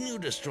 When you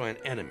destroy an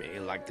enemy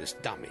like this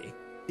dummy,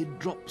 it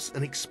drops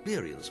an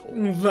experience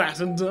orb. That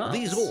it does.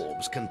 These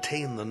orbs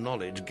contain the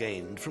knowledge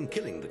gained from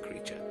killing the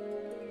creature.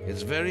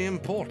 It's very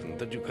important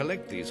that you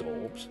collect these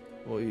orbs,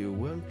 or you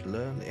won't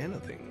learn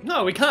anything.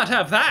 No, we can't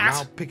have that.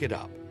 Now pick it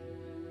up.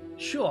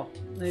 Sure.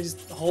 They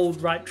just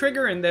hold right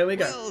trigger and there we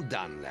go. Well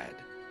done, lad.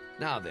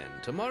 Now then,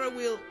 tomorrow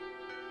we'll...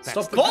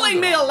 Stop calling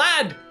me a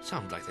lad!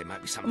 Sounds like there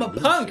might be something. I'm a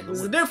punk.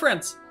 There's a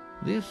difference.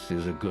 This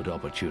is a good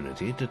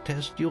opportunity to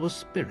test your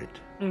spirit.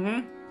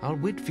 I'll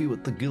wait for you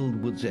at the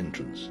Guildwood's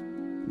entrance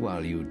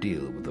while you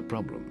deal with the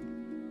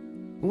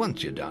problem.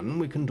 Once you're done,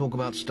 we can talk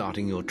about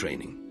starting your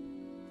training.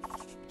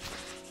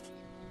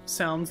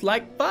 Sounds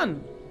like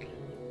fun.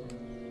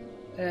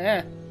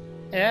 Okay.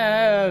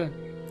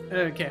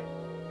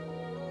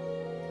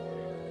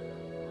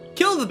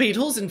 Kill the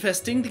beetles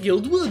infesting the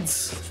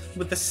Guildwoods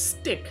with a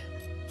stick.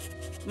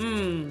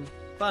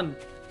 Fun.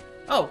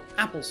 Oh,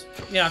 apples.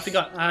 Yeah, I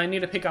forgot. I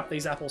need to pick up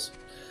these apples.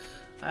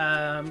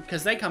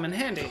 Because they come in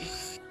handy.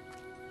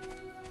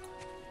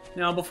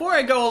 Now, before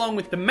I go along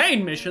with the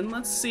main mission,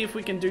 let's see if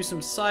we can do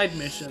some side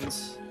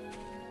missions.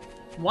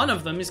 One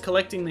of them is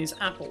collecting these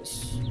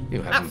apples.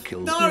 You haven't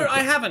killed No, me. I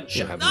haven't.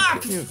 You Shut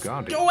haven't killed me.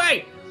 Guardian. Go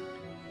away!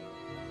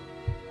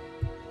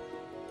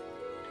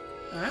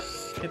 Alright,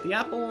 get the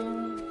apple.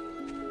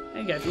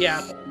 And get the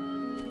apple.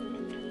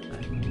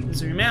 Right,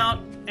 zoom out,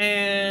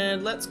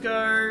 and let's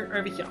go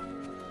over here.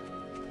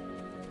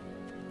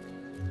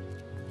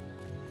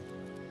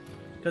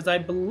 Because I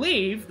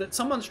believe that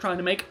someone's trying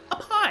to make a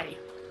pie.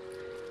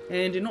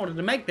 And in order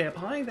to make their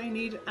pie, they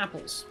need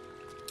apples.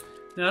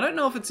 Now, I don't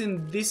know if it's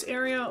in this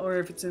area or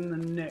if it's in the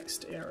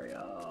next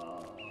area.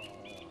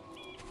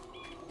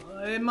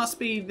 It must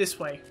be this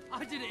way.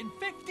 I did it in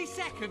 50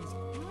 seconds.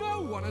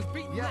 No one has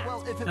beaten Yeah, that.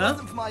 well, if it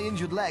wasn't for my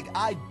injured leg,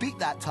 I'd beat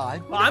that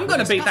time. Well, I'm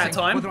gonna beat that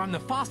time. Whether I'm the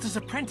fastest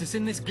apprentice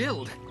in this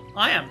guild.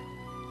 I am.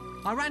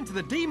 I ran to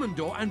the demon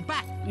door and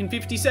back. In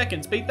 50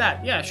 seconds, beat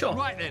that. Yeah, sure.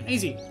 Right then.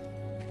 Easy.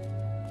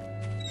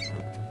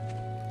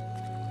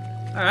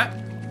 Alright.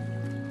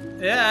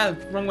 Yeah,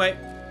 wrong way.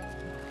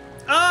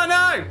 Oh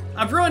no!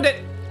 I've ruined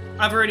it!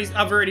 I've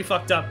already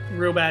fucked up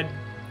real bad.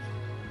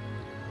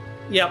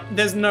 Yep,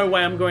 there's no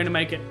way I'm going to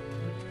make it.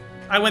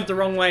 I went the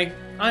wrong way.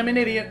 I'm an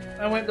idiot.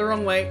 I went the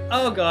wrong way.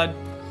 Oh god.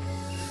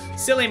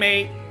 Silly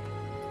me.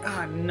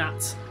 Ah,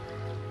 nuts.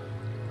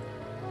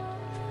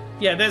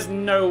 Yeah, there's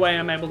no way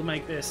I'm able to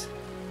make this.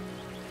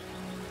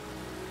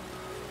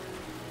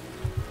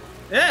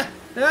 Yeah.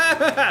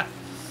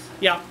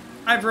 Yeah,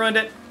 I've ruined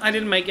it. I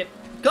didn't make it.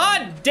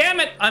 God damn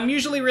it! I'm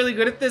usually really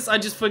good at this. I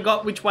just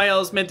forgot which way I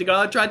was meant to go.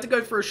 I tried to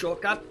go for a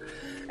shortcut,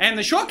 and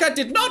the shortcut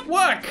did not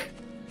work!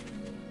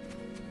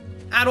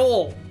 At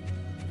all.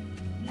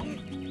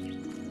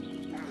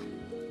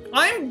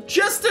 I'm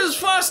just as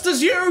fast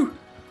as you!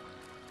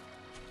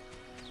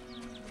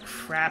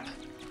 Crap.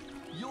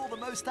 You're the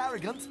most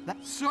arrogant.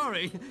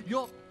 Sorry,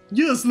 you're...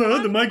 Yes,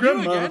 Lord, my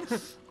grandma. again?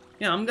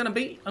 Yeah, I'm gonna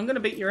beat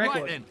your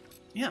record. Right then.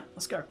 Yeah,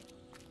 let's go.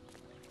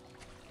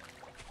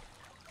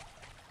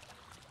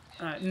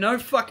 Alright, no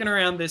fucking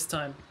around this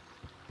time.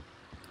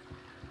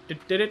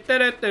 Get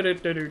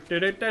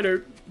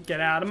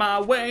out of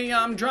my way,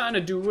 I'm trying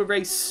to do a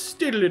race.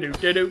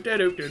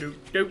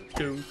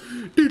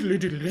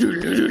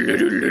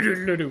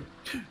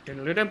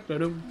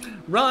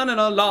 Running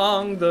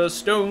along the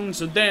stone,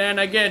 so then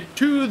I get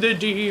to the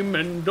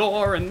demon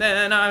door, and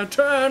then I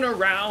turn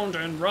around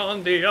and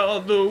run the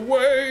other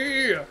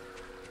way.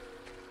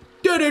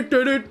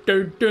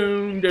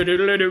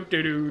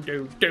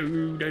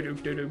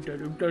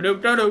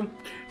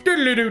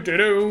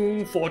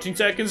 14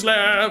 seconds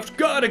left.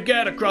 Gotta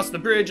get across the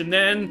bridge and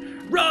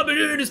then rub it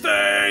in his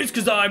face,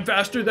 cause I'm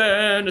faster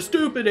than a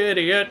stupid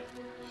idiot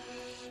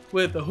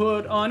with a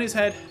hood on his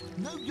head.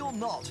 No, you're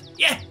not.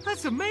 Yeah!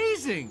 That's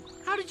amazing!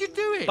 How did you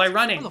do it? By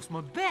running. I lost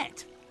my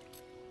bet.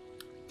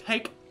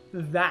 Take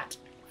that,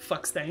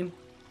 fuckstain.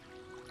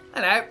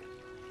 Hello.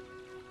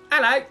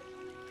 Hello.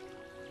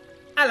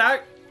 Hello.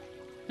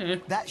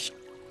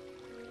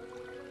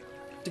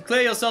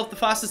 Declare yourself the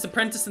fastest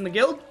apprentice in the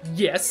guild?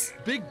 Yes.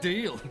 Big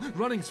deal.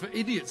 Running's for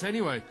idiots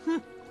anyway.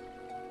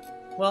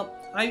 Well,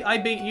 I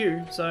beat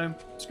you, so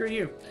screw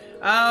you.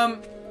 Now,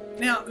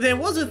 there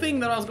was a thing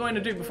that I was going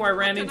to do before I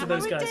ran into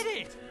those guys. I did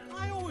it!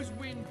 I always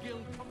win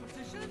guild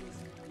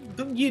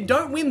competitions. You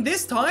don't win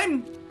this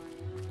time.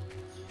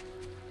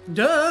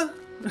 Duh.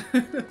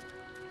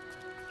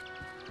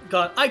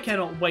 God, I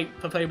cannot wait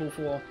for Fable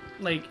 4.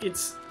 Like,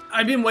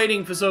 I've been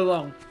waiting for so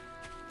long.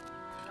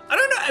 I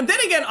don't know, and then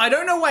again, I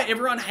don't know why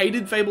everyone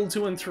hated Fable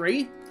 2 and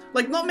 3.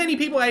 Like, not many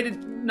people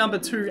hated number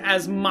 2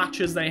 as much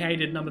as they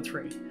hated number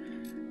 3.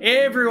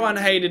 Everyone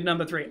hated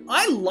number 3.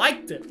 I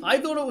liked it. I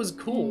thought it was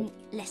cool.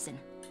 Listen.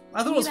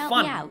 I thought it was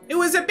fun. It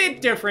was a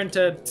bit different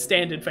to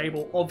standard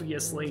Fable,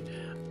 obviously.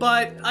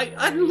 But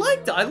I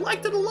liked it. I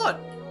liked it a lot.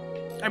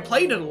 I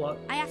played it a lot.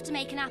 I have to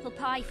make an apple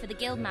pie for the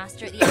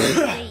guildmaster at the end of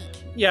the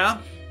week. Yeah.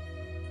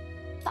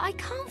 But I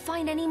can't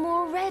find any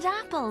more red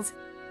apples.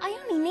 I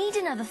only need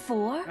another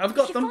 4. I've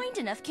got them. If you find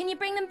enough, can you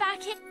bring them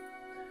back in?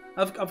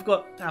 I've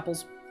got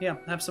apples. Yeah,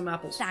 have some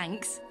apples.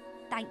 Thanks.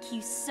 Thank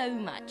you so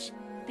much.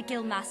 The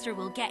guildmaster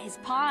will get his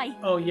pie.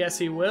 Oh, yes,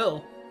 he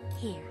will.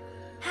 Here,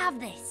 have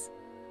this.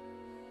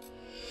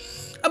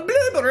 A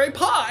blueberry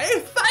pie?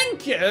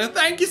 Thank you.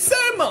 Thank you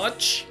so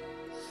much.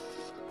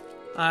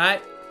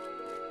 Alright.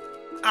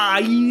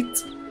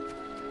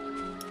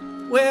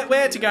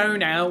 Where to go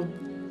now?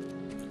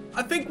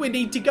 I think we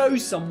need to go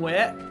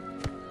somewhere.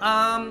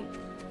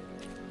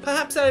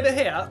 Perhaps over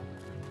here.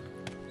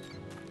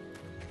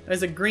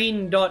 There's a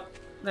green dot.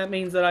 That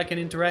means that I can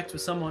interact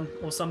with someone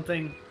or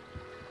something.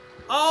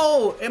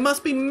 Oh, it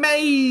must be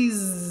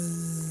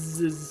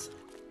mazes.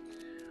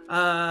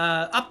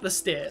 Up the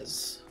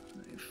stairs,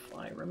 if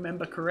I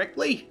remember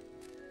correctly.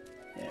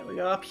 Yeah, we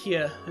go up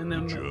here and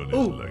then. The journey's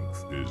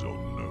length is of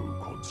no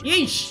consequence.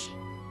 Yeesh.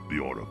 The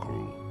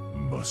Oracle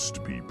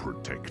must be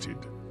protected.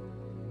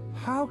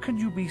 How can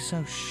you be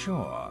so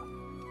sure?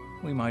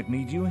 We might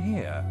need you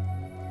here.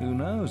 Who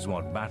knows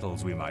what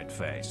battles we might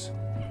face?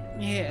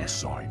 Yeah. The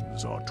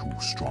signs are too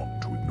strong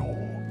to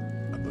ignore,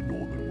 and the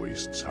Northern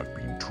Wastes have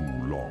been too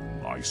long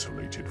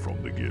isolated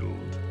from the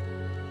Guild.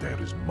 There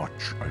is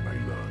much I may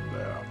learn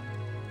there.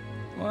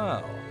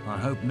 Well, I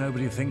hope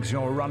nobody thinks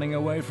you're running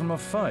away from a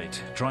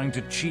fight, trying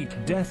to cheat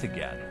death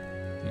again.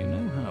 You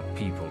know how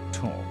people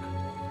talk.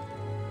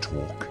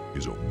 Talk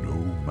is of no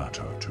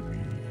matter to me.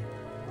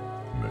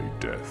 May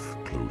death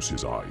close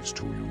his eyes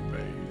to you,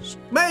 Maze.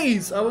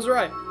 Maze! I was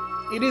right.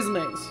 It is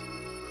Maze.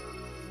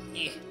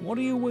 What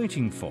are you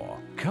waiting for?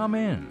 Come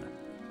in.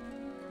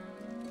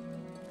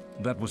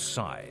 That was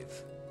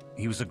Scythe.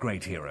 He was a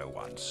great hero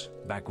once,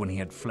 back when he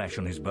had flesh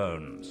on his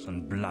bones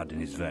and blood in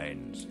his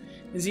veins.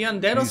 Is he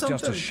undead or He's something?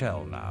 just a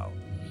shell now.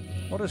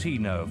 What does he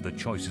know of the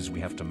choices we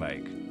have to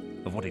make?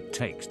 Of what it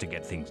takes to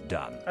get things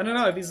done? I don't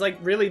know, if he's like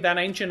really that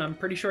ancient, I'm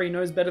pretty sure he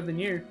knows better than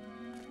you.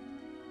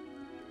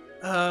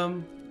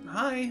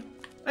 Hi.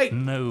 Hey.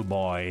 No,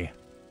 boy.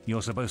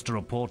 You're supposed to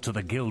report to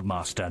the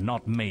Guildmaster,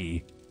 not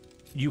me.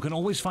 You can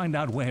always find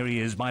out where he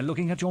is by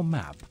looking at your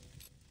map.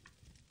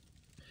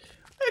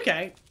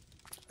 Okay.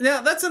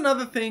 Now, that's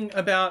another thing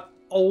about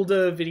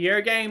older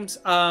video games.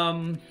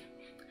 The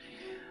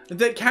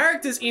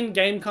characters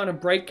in-game kind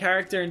of break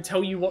character and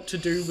tell you what to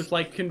do with,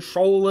 like,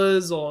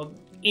 controllers or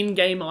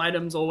in-game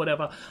items or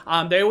whatever.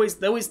 They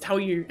always tell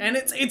you, and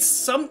it's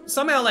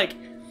somehow, like,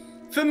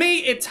 for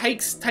me, it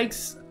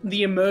takes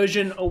the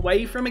immersion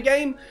away from a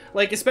game.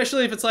 Like,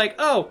 especially if it's like,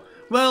 oh,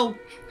 well,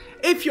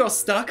 if you're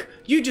stuck,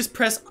 you just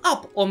press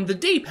up on the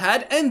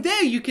D-pad and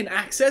there you can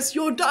access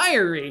your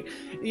diary.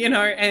 You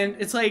know, and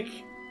it's like,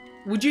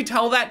 would you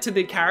tell that to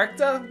the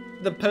character?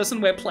 The person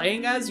we're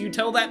playing as? You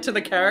tell that to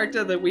the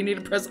character that we need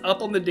to press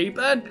up on the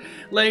D-pad?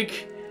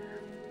 Like,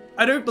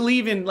 I don't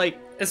believe in, like,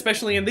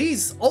 especially in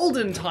these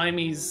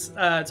olden-timies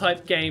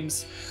type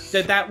games,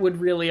 that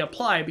would really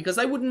apply, because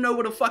they wouldn't know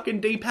what a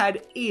fucking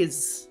D-pad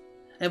is.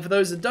 And for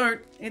those that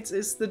don't,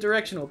 it's the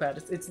directional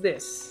pad. It's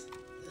this.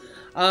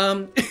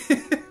 But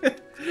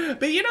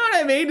you know what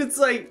I mean? It's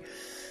like,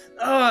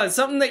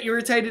 something that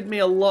irritated me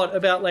a lot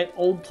about like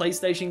old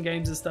PlayStation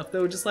games and stuff. They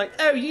were just like,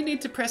 oh, you need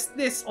to press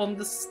this on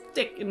the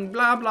stick and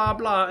blah blah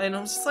blah, and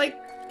I was just like,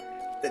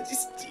 it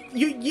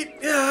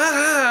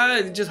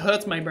just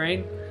hurts my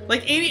brain.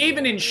 Like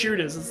even in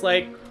shooters, it's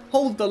like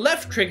hold the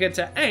left trigger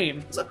to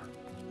aim. So,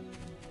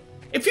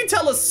 if you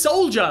tell a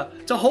soldier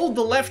to hold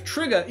the left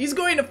trigger, he's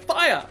going to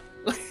fire.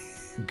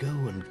 Go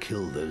and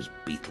kill those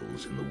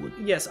beetles in the wood.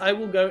 Yes, I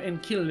will go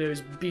and kill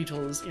those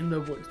beetles in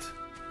the wood.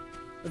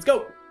 Let's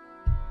go.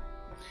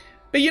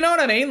 But you know what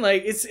I mean?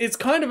 Like, it's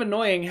kind of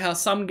annoying how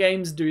some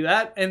games do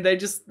that, and they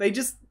just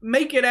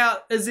make it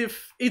out as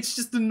if it's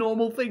just a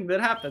normal thing that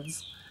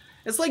happens.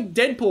 It's like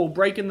Deadpool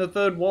breaking the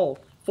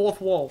fourth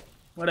wall,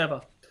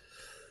 whatever.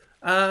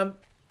 Yeah.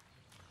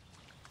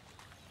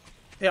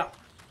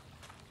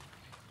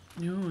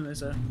 Ooh,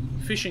 there's a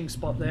fishing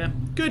spot there.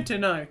 Good to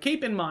know.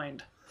 Keep in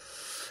mind.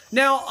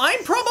 Now,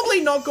 I'm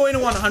probably not going to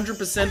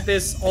 100%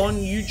 this on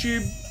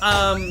YouTube,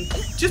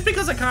 just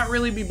because I can't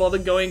really be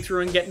bothered going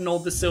through and getting all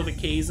the silver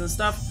keys and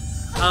stuff.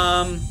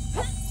 I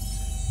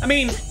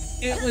mean,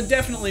 it would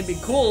definitely be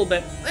cool,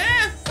 but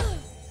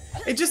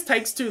it just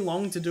takes too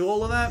long to do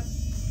all of that.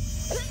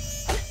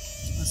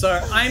 So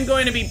I'm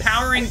going to be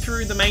powering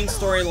through the main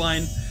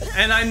storyline,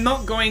 and I'm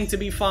not going to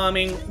be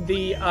farming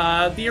the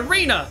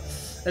arena.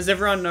 As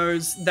everyone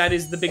knows, that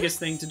is the biggest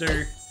thing to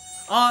do.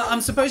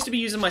 I'm supposed to be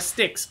using my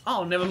sticks.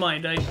 Oh, never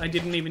mind. I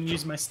didn't even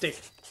use my stick.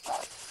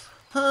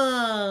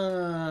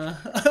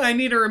 I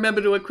need to remember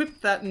to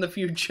equip that in the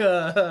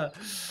future.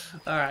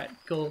 Alright,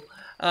 cool.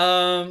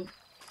 Hang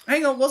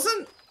on,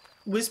 wasn't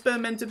Whisper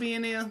meant to be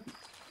in here?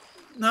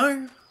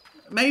 No?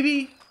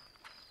 Maybe?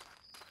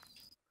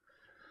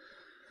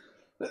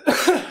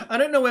 I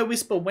don't know where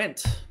Whisper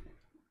went.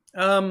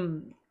 I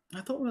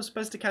thought we were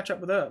supposed to catch up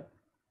with her.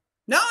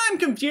 Now I'm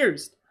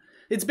confused.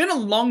 It's been a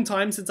long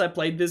time since I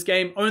played this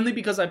game, only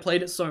because I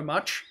played it so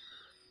much.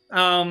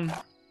 But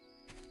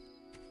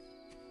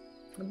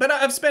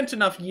I've spent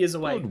enough years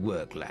away. Good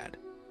work, lad.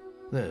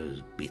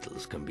 Those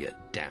beetles can be a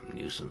damn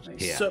nuisance. They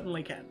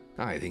certainly can.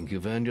 I think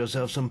you've earned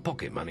yourself some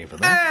pocket money for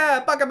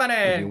that. Pocket money!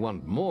 If you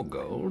want more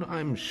gold,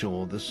 I'm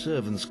sure the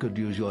servants could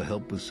use your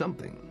help with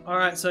something.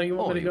 Alright, so you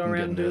want me to go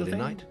around and do the thing?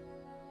 Night?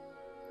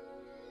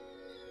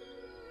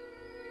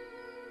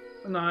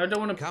 No, I don't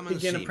want to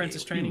begin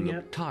apprentice training you yet.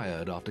 Look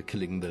tired after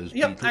killing those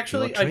Yep, beetles.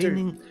 actually I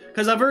do.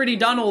 Because I've already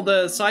done all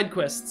the side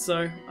quests,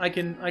 so I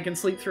can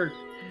sleep through.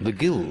 The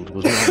guild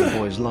was now the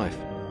boy's life.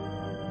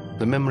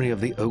 The memory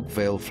of the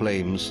Oakvale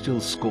flames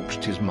still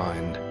scorched his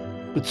mind,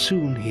 but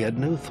soon he had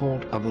no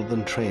thought other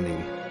than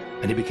training,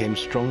 and he became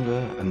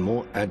stronger and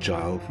more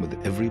agile with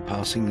every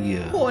passing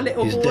year. Poor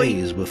little His boy.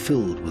 days were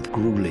filled with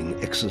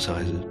grueling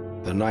exercises,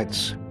 the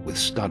nights with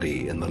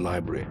study in the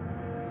library.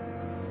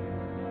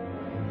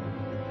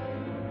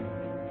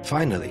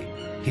 Finally,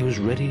 he was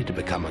ready to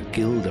become a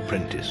guild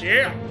apprentice,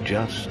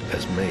 just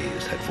as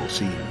Maze had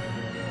foreseen.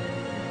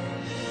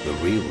 The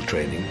real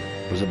training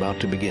was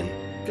about to begin.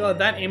 God,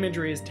 that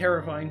imagery is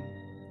terrifying.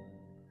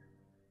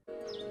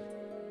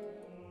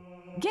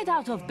 Get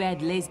out of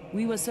bed, Liz.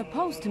 We were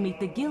supposed to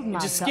meet the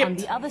guildmaster on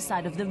the other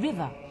side of the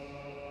river.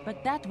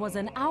 But that was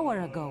an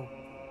hour ago.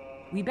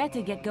 We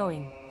better get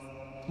going.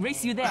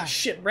 Race you there. Ah,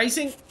 shit,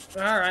 racing?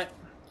 Alright.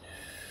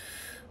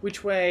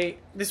 Which way?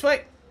 This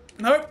way?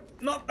 Nope,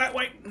 not that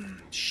way.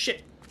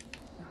 Shit.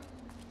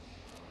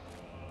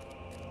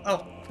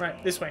 Oh,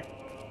 right, this way.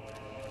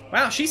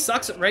 Wow, she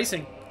sucks at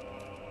racing.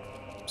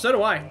 So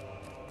do I.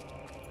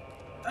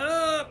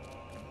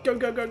 Go,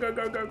 go, go, go,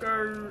 go, go, go.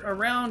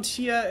 Around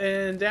here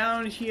and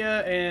down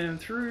here and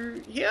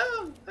through here,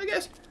 I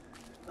guess.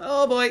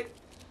 Oh boy.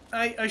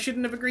 I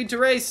shouldn't have agreed to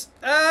race.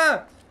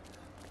 Ah!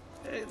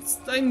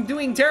 I'm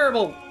doing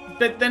terrible.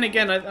 But then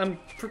again,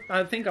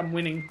 I think I'm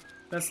winning.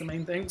 That's the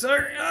main thing. So,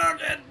 I'll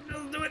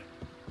do it.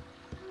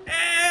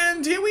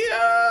 And here we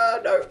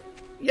are. No.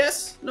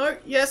 Yes. No.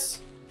 Yes.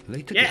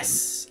 Late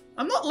yes. Again.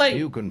 I'm not late.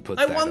 You can put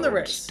I that won the old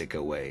race. stick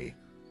away.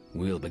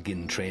 We'll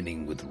begin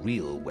training with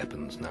real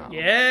weapons now.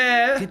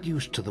 Yeah. Get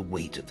used to the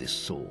weight of this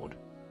sword.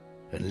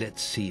 And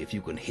let's see if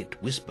you can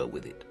hit Whisper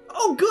with it.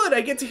 Oh, good.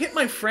 I get to hit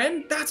my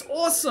friend. That's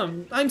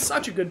awesome. I'm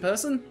such a good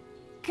person.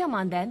 Come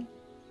on, then.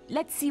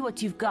 Let's see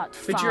what you've got,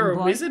 But you're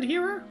a wizard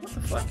hero? What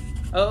the fuck?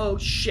 Oh,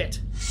 shit.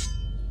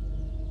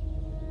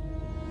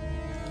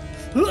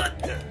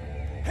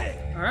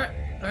 Alright.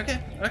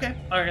 Okay. Okay.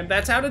 Alright,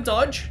 that's how to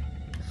dodge.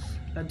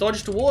 Now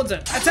dodge towards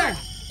it. Attack!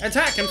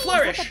 Attack and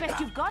flourish! Is that the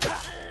best you've got?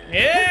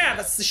 Yeah,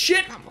 that's the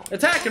shit!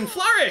 Attack and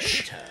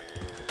flourish!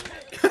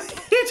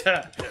 Hit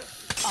her!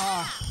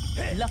 Ah,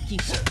 lucky.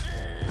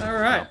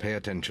 Alright. Now pay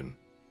attention.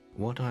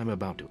 What I'm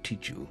about to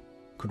teach you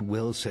could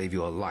well save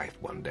your life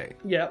one day.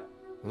 Yep.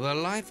 The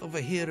life of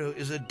a hero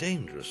is a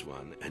dangerous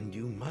one, and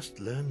you must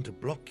learn to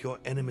block your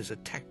enemy's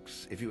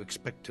attacks if you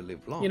expect to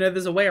live long. You know,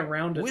 there's a way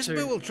around it Whisper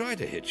too. will try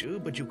to hit you,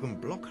 but you can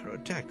block her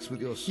attacks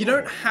with your sword. You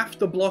don't have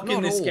to block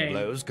in this game.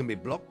 Not all blows can be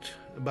blocked,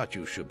 but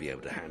you should be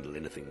able to handle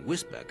anything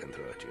Whisper can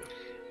throw at you.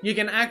 You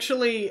can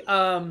actually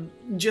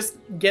just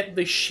get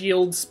the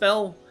shield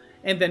spell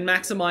and then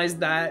maximize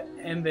that,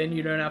 and then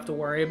you don't have to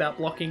worry about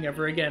blocking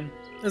ever again.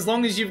 As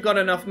long as you've got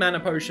enough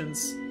mana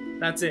potions,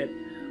 that's it.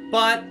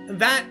 But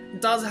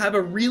that does have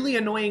a really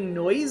annoying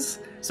noise,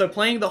 so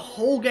playing the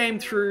whole game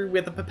through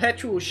with a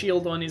perpetual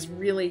shield on is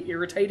really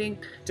irritating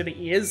to the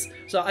ears.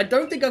 So I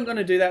don't think I'm going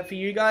to do that for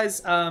you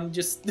guys,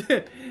 just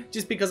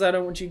because I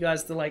don't want you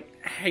guys to,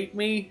 like, hate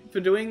me for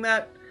doing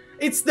that.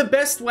 It's the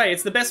best way.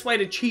 It's the best way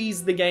to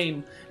cheese the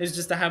game, is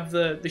just to have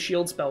the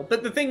shield spell.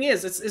 But the thing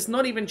is, it's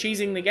not even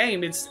cheesing the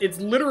game. It's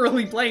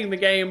literally playing the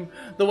game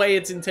the way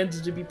it's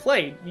intended to be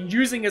played,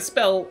 using a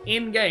spell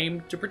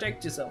in-game to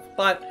protect yourself.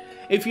 But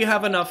if you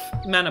have enough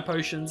mana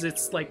potions,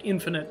 it's like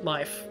infinite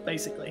life,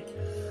 basically.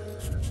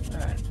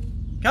 Alright.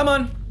 Come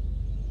on!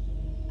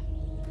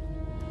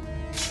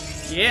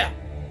 Yeah!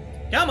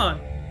 Come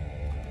on!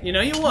 You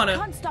know you wanna. You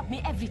can't stop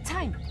me every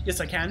time.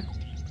 Yes, I can.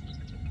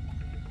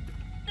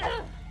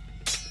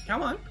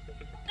 Come on.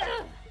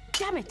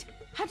 Damn it!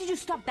 How did you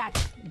stop that?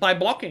 By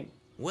blocking.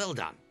 Well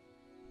done.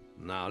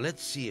 Now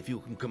let's see if you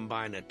can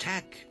combine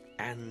attack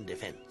and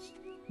defense.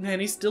 Man,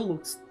 he still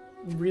looks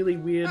really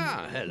weird.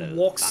 Ah, hello,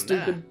 Walks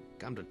Thunder. stupid.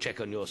 Come to check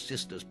on your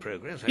sister's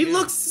progress. He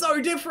looks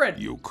so different.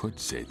 You could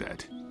say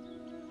that.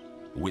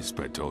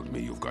 Whisper told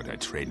me you've got her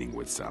training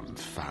with some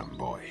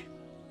fanboy.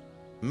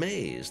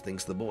 Maze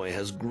thinks the boy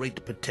has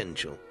great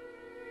potential.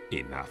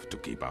 Enough to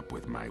keep up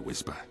with my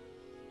Whisper.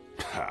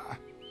 Ha!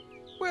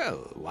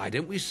 Well, why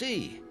don't we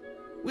see?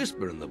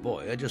 Whisper and the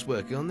boy are just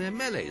working on their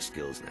melee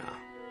skills now.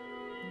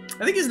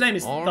 I think his name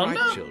is All Thunder.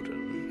 right,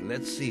 children.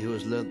 Let's see who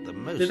has learnt the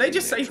most. Did they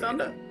just in say their training.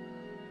 Thunder?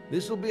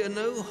 This will be a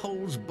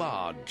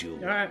no-holds-barred duel.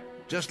 All right.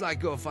 Just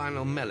like your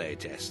final melee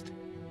test.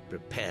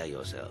 Prepare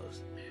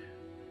yourselves.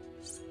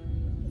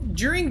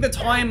 During the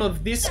time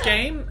of this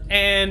game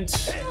and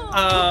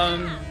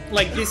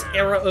like this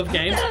era of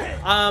games,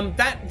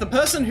 that the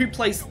person who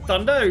plays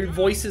Thunder, who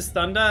voices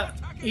Thunder,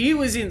 he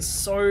was in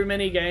so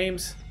many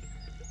games.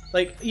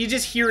 Like, you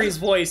just hear his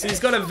voice. He's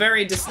got a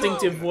very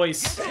distinctive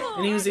voice,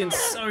 and he was in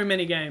so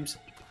many games.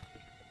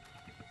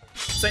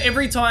 So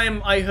every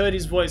time I heard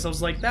his voice, I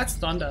was like, that's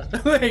Thunder.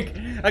 Like,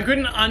 I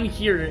couldn't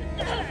unhear it.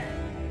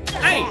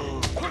 Hey!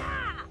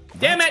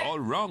 Damn That's it! all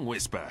wrong,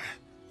 Whisper.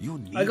 You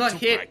need I got to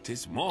hit.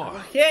 practice more.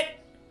 Hit!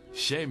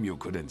 Shame you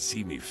couldn't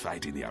see me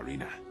fight in the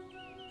arena.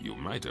 You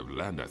might have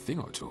learned a thing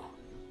or two.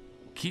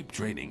 Keep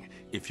training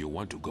if you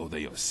want to go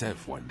there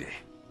yourself one day.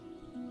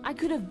 I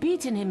could have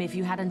beaten him if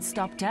you hadn't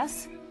stopped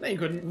us. No, you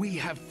couldn't. We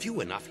have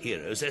few enough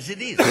heroes as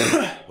it is,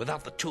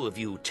 without the two of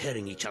you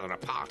tearing each other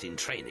apart in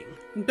training.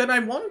 But I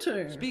want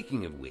to.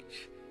 Speaking of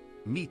which,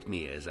 meet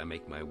me as I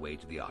make my way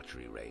to the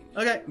archery range.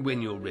 Okay.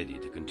 When you're ready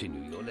to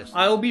continue your lesson.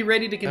 I'll be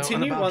ready to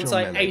continue Now, and once about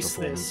I your melee ace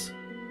performance.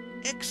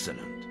 this.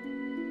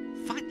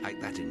 Excellent. Fight like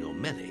that in your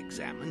melee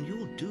exam and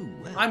you'll do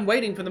well. I'm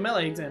waiting for the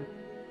melee exam.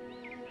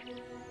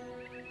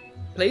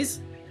 Please?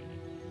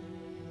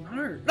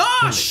 No.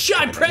 Oh, shit!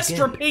 I pressed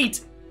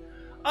repeat!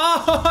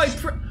 Oh,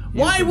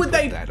 why would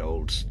they... Put that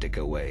old stick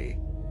away.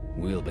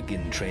 We'll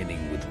begin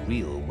training with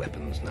real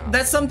weapons now.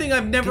 That's something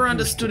I've never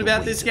understood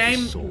about this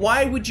game.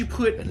 Why would you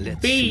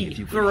put B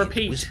for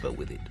repeat? Whisper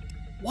with it.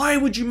 Why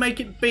would you make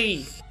it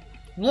B?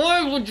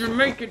 Why would you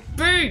make it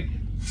B?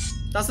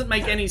 Doesn't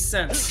make any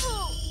sense.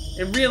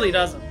 It really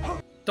doesn't.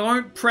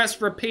 Don't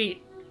press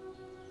repeat.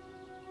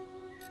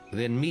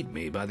 Then meet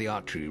me by the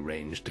archery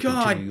range to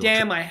continue God your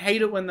damn, I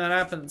hate it when that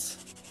happens.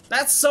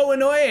 That's so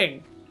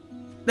annoying.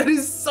 That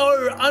is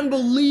so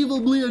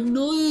unbelievably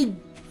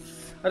annoying.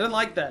 I don't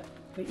like that.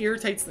 It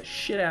irritates the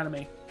shit out of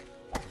me.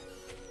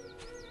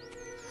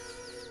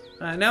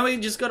 Now we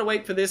just gotta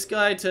wait for this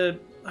guy to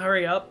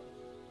hurry up.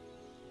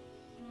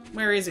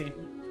 Where is he?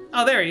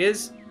 Oh, there he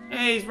is.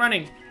 Hey, he's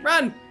running.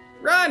 Run!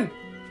 Run!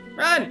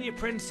 Run! Your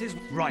prince is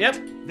right. Yep.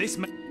 This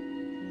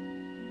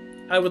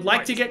I would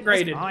like to get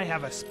graded. I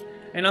have a...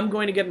 And I'm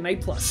going to get an A+.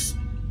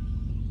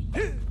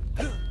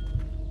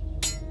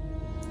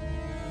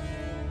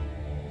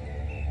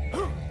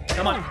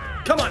 Come on.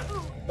 Come on.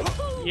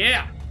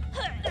 Yeah.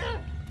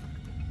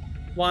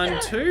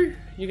 1, 2.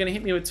 You're going to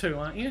hit me with 2,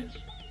 aren't you?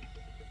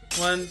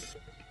 1.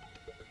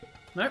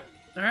 Nope.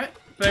 Alright.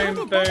 Boom,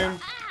 boom,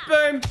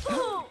 boom.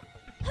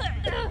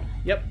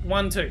 Yep.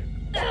 1, 2.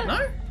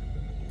 No?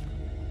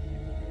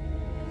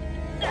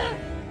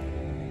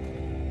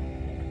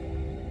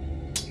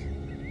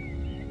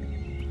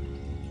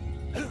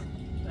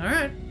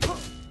 Alright.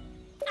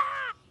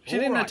 She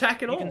didn't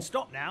attack at all. You can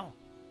stop now.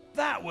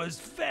 That was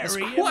very as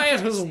quiet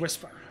impressive. as a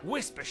whisper.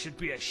 Whisper should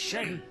be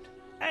ashamed.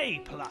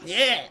 A+.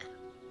 Yeah.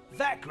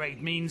 That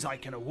grade means I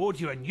can award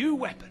you a new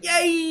weapon.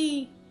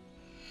 Yay!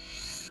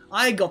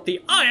 I got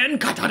the iron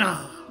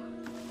katana.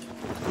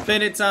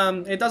 But it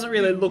doesn't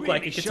really look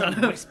like a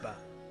katana. Whisper.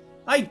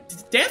 I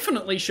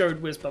definitely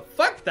showed Whisper.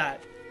 Fuck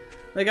that.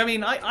 Like, I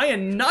mean, I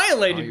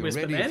annihilated Are you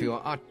Whisper, ready man. for your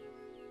art?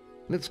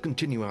 Let's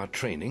continue our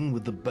training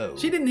with the bow.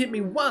 She didn't hit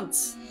me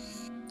once.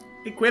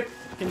 Equip.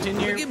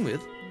 Continue. To begin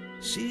with,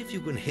 see if you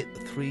can hit the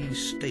 3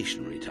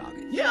 stationary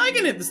targets. Yeah, I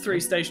can hit this 3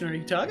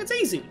 stationary targets.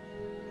 Easy.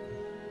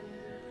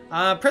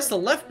 Press the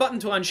left button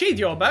to unsheath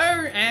your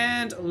bow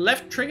and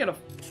left trigger to...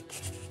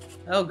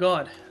 Oh,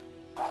 God.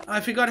 I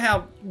forgot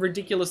how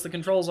ridiculous the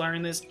controls are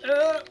in this.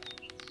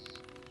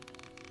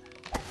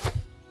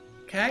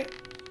 Okay.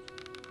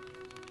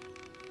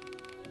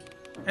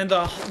 And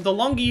the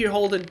longer you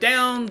hold it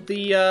down,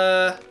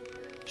 the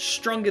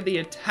stronger the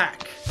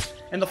attack.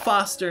 And the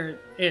faster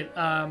it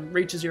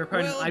reaches your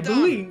opponent, Well I done.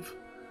 believe.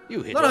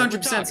 You hit Not all the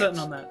 100% certain targets.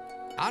 on that.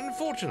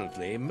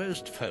 Unfortunately,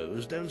 most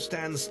foes don't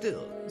stand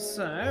still.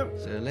 So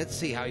let's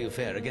see how you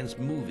fare against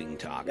moving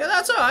targets. Yeah,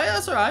 that's alright,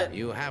 that's alright.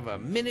 You have a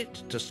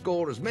minute to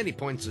score as many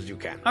points as you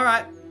can.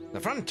 Alright. The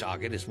front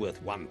target is worth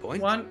 1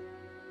 point. 1.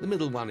 The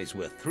middle one is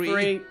worth 3.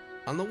 3.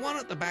 And the one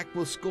at the back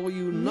will score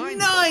you 9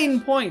 9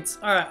 points.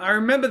 Alright, I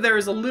remember there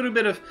is a little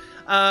bit of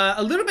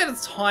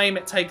time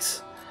it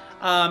takes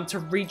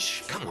to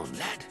reach... Come on,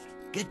 lad.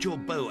 Get your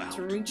bow out.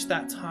 To reach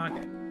that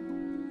target.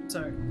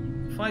 So,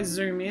 if I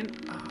zoom in...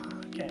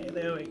 okay,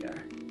 there we go.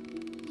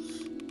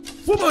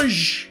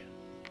 Whoobush!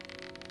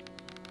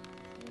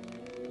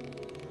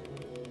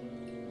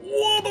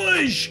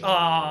 Whoobush!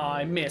 Ah,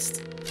 I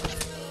missed.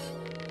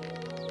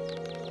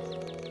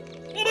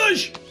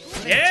 Whoobush!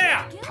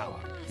 Yeah! Power.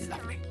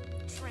 Lovely.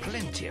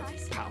 Plenty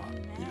of power.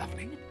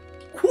 Lovely.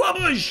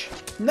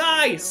 Whoobush!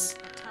 Nice!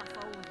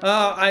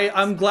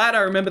 I'm glad I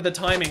remember the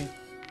timing.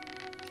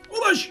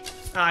 Whoobush!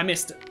 Ah, I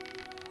missed it.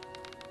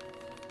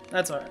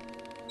 That's alright.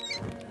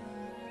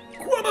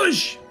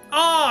 Whoobush!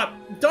 Ah,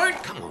 don't...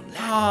 Come on, lad.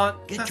 Ah,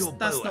 Get your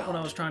that's bow not out. what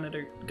I was trying to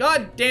do.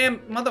 God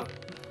damn, mother...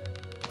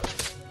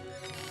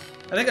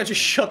 I think I just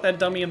shot that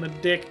dummy in the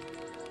dick.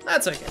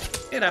 That's okay.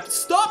 It happens.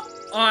 Stop!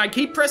 Oh, I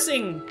keep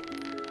pressing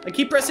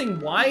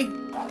Y.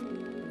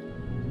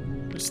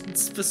 Which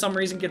for some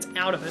reason gets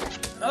out of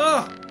it.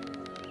 Ugh!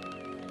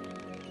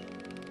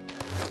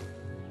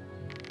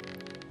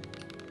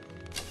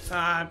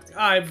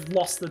 I've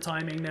lost the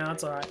timing now,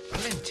 it's alright.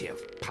 Plenty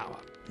of power.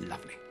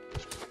 Lovely.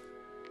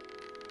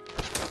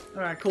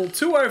 Alright, cool.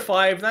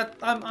 205.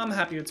 I'm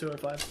happy with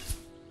 205.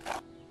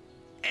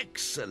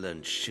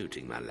 Excellent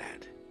shooting, my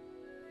lad.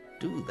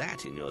 Do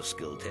that in your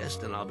skill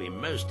test and I'll be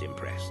most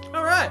impressed.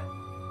 Alright.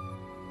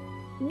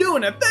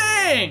 Doing a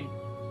thing!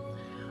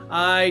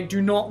 I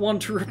do not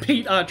want to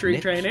repeat archery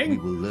training. We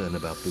will learn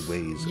about the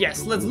ways Yes,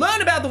 of the let's world.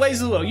 learn about the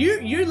ways of the world.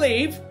 You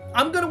leave.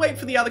 I'm gonna wait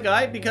for the other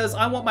guy because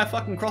I want my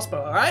fucking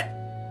crossbow, alright?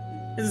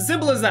 It's as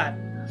simple as that.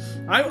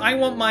 I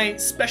want my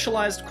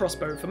specialized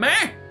crossbow for me.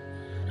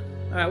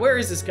 Alright, where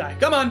is this guy?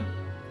 Come on.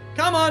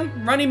 Come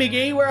on, Runny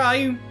McGee, where are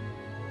you?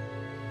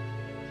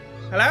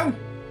 Hello?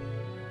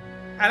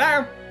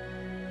 Hello?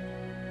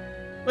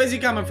 Where's he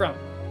coming from?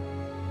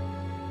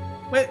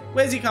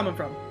 Where's he coming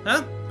from?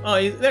 Huh?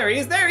 Oh, there he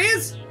is. There he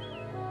is!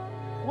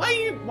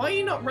 Why are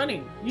you not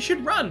running? You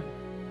should run.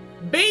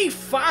 Be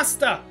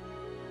faster!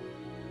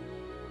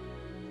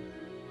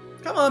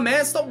 Come on,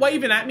 man. Stop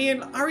waving at me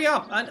and hurry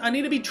up. I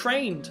need to be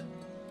trained.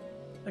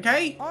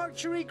 Okay?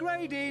 Archery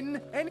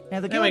grading. Now,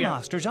 the There we go.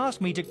 guildmasters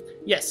asked me to...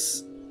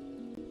 Yes.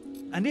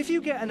 And if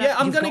you get an... Yeah,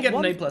 I'm you've gonna got get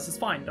one... an A+. It's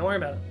fine. Don't worry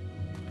about it.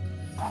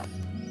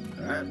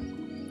 Alright.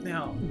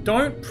 Now,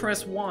 don't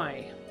press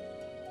Y.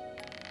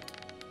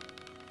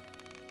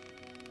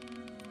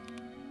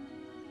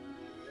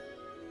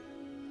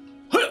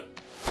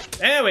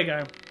 There we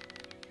go.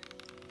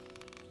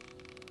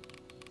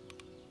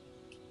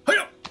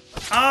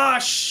 Ah,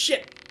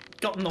 shit.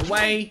 Got in the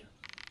way.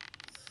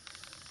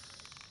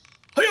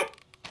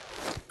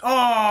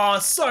 Oh,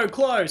 so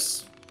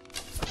close.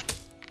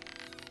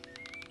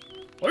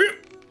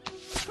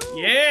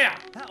 Yeah.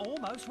 That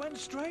almost went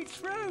straight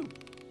through.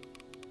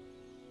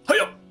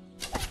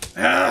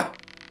 Ah,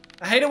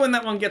 I hate it when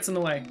that one gets in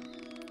the way.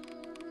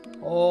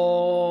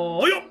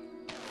 Oh,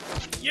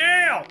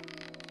 yeah.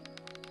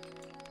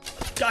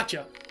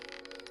 Gotcha.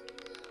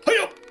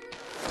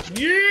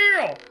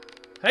 Yeah.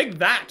 Take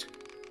that.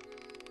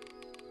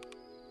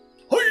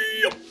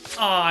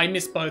 Oh, I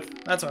missed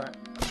both. That's alright.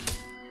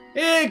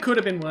 It could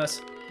have been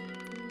worse.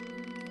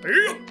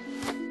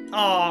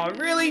 Oh,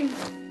 really?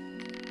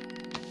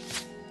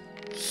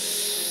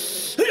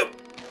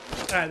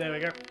 Alright, there we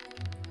go.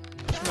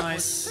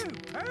 Nice.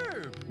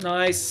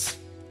 Nice.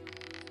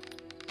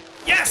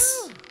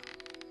 Yes!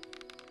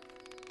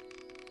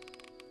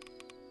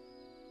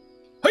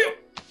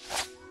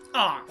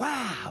 Ah.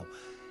 Wow.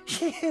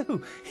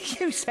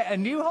 You set a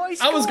new high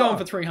score. I was going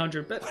for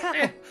 300, but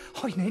I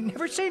ain't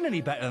never seen any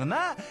better than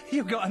that.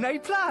 You got an A+. Yay,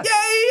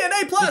 an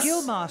A+. The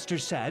Guildmaster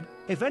said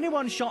if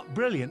anyone shot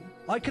brilliant,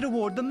 I could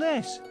award them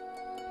this.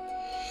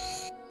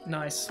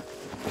 Nice.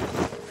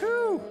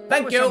 Whew,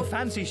 Thank you. Some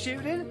fancy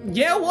shooting.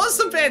 Yeah, it was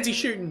some fancy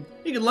shooting.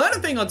 You can learn a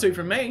thing or two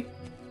from me.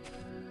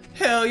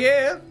 Hell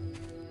yeah.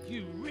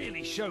 You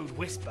really showed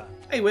Whisper.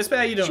 Hey, Whisper,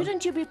 how you doing?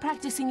 Shouldn't you be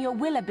practicing your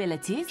will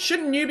abilities?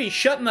 Shouldn't you be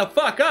shutting the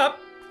fuck up?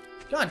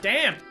 God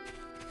damn.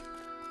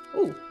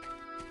 Ooh.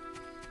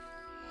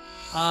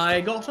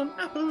 I got an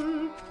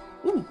apple.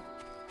 Ooh.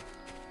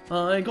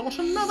 I got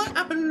another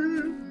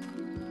apple.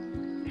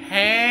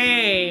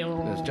 Hey,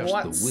 There's just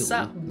what's the will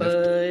up,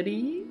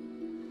 buddy?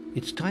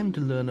 It's time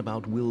to learn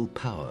about will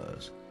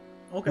powers.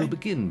 Okay. We'll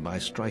begin by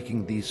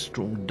striking these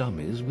strong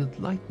dummies with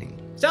lightning.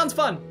 Sounds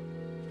fun.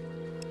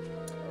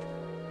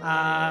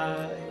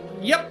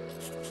 Yep.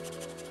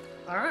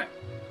 Alright.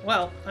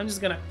 Well, I'm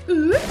just gonna...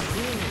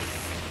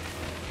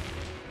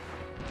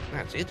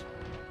 That's it.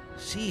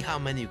 See how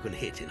many you can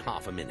hit in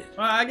half a minute.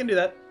 Alright, I can do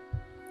that.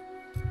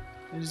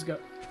 I just go...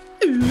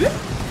 There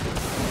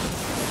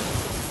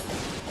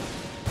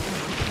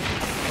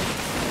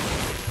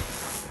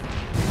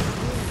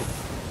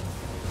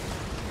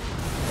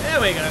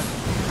we go.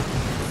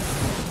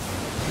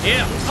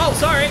 Yeah. Oh,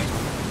 sorry.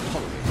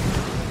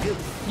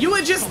 You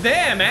were just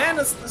there, man.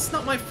 That's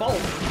not my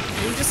fault.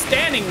 You were just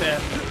standing there.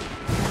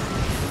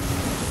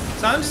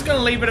 So I'm just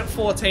gonna leave it at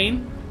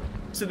 14,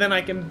 so then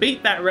I can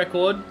beat that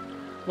record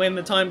when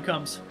the time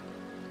comes.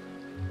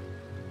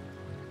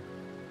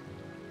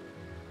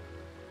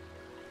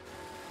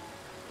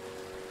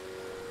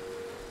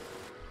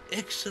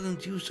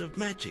 Excellent use of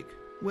magic.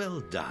 Well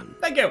done.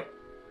 Thank you.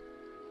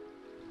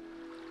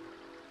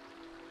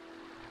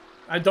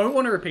 I don't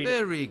want to repeat it.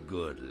 Very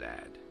good,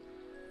 lad.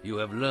 You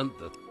have learnt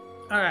the...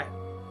 Alright.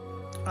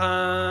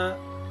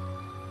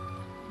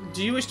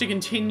 Do you wish to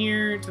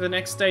continue to the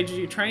next stage of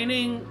your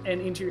training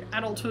and into your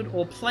adulthood,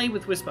 or play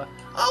with Whisper?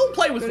 I'll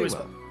play with Very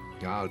Whisper.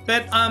 well.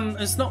 But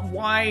it's not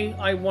why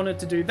I wanted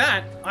to do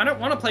that. I don't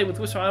want to play with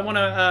Whisper. I want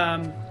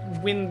to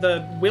win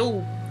the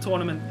Will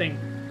tournament thing,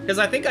 because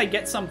I think I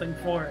get something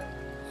for it.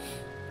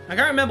 I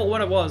can't remember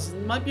what it was.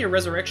 It might be a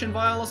resurrection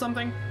vial or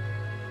something,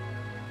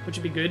 which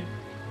would be good.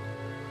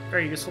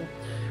 Very useful.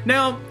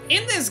 Now,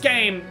 in this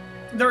game,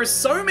 there are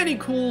so many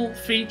cool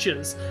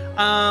features.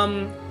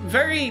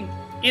 Very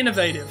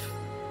innovative.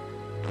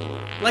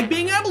 Like,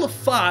 being able to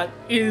fart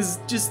is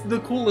just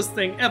the coolest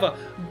thing ever.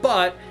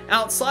 But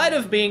outside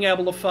of being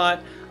able to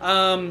fart,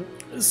 some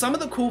of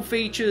the cool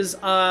features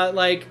are,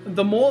 like,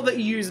 the more that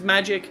you use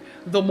magic,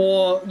 the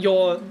more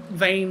your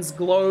veins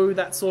glow,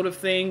 that sort of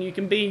thing. You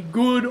can be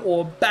good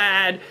or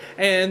bad,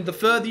 and the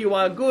further you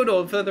are good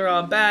or further you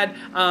are bad,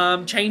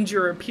 change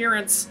your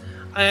appearance.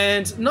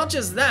 And not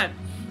just that,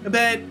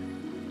 but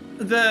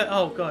the...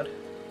 Oh, God.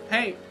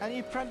 Hey. Any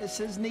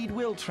apprentices need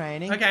will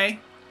training? Okay,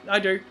 I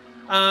do.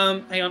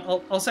 Hang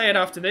on, I'll say it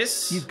after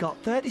this. You've got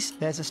 30...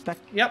 There's a spec...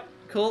 Yep,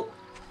 cool.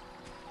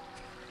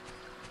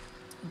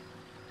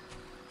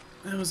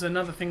 There was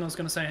another thing I was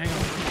going to say. Hang on.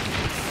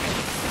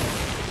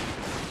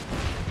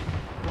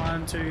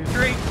 1, 2,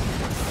 3.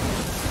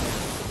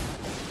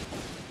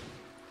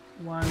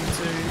 1, 2,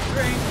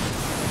 3.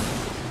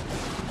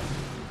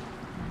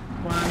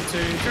 1, 2,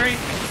 3.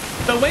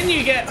 So when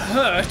you get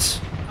hurt,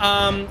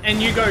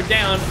 and you go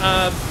down,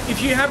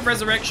 if you have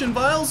resurrection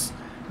vials,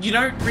 you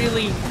don't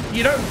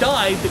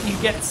die, but you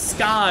get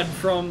scarred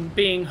from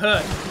being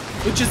hurt.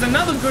 Which is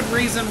another good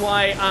reason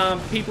why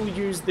people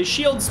use the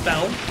shield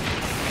spell,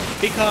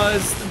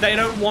 because they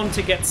don't want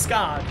to get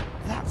scarred.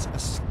 That's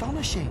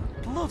astonishing.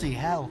 Bloody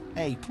hell.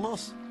 A+.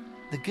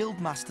 The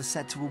Guildmaster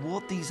said to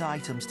award these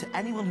items to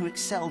anyone who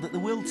excelled at the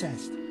will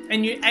test.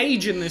 And you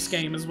age in this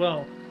game as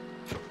well.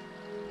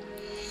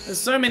 There's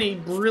so many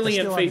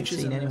brilliant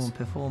features in this. I still haven't seen anyone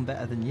perform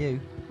better than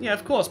you. Yeah,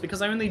 of course,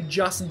 because I only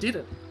just did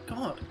it.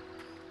 God.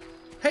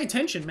 Pay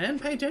attention, man.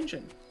 Pay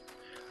attention.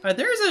 Alright,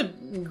 there is a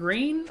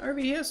green over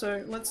here,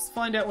 so let's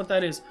find out what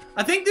that is.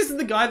 I think this is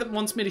the guy that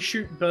wants me to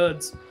shoot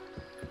birds.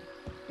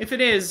 If it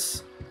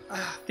is, I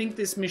think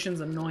this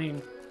mission's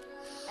annoying.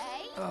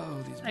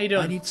 Oh, how you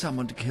doing? I need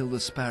someone to kill the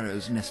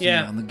sparrows nesting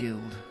around the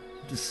guild.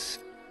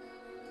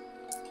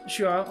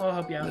 Sure, I'll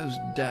help you out. Those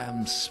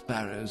damn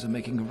sparrows are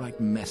making a right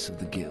mess of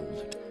the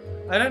guild.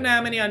 I don't know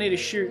how many I need to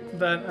shoot,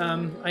 but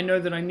I know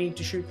that I need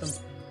to shoot them.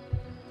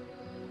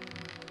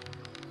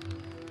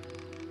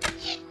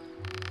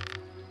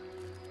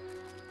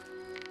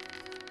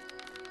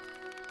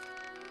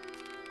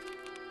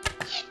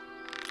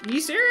 Are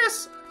you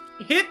serious?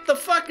 Hit the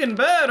fucking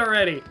bird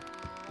already!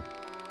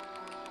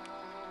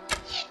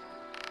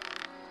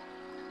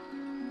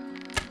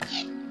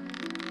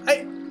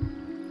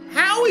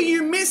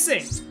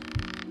 missing?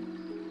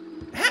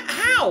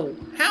 How?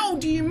 How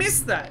do you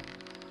miss that?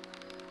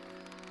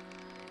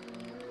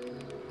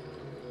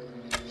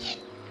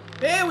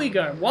 There we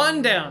go.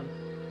 One down.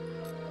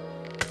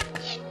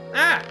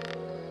 Ah.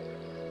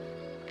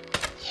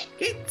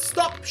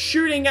 Stop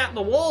shooting at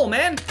the wall,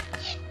 man.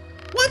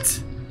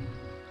 What?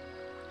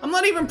 I'm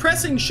not even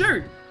pressing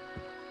shoot.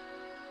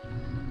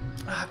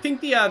 I think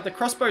the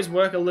crossbows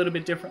work a little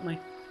bit differently.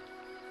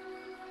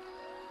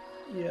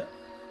 Yeah.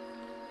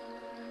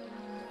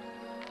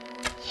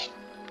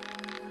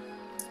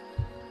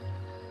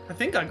 I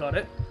think I got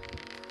it.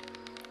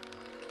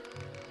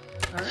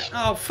 Alright.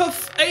 Oh,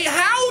 hey,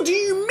 how do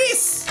you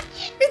miss?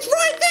 It's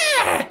right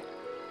there!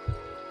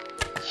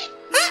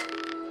 Huh?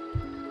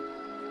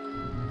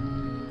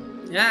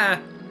 Yeah.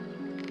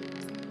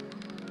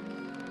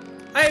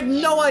 I have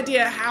no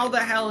idea how the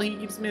hell he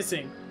keeps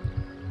missing.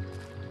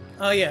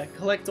 Oh yeah,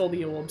 collect all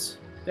the orbs.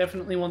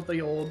 Definitely want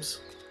the orbs.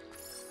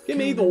 Give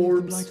me the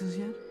orbs.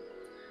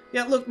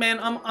 Yeah, look, man,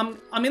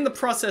 I'm in the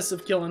process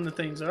of killing the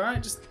things. All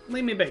right, just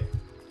leave me be.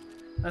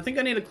 I think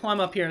I need to climb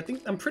up here.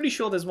 I'm pretty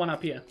sure there's one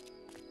up here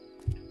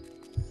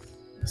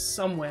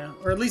somewhere,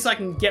 or at least I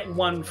can get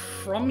one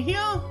from here.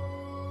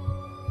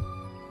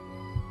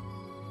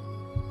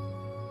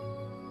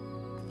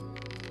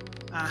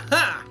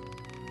 Aha!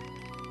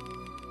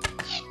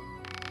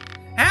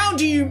 How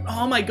do you...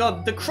 Oh my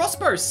god, the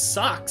crossbow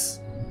sucks.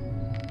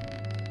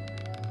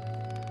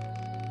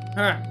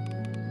 Alright.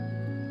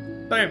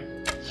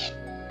 Boom.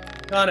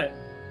 Got it.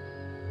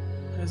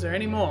 Is there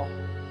any more?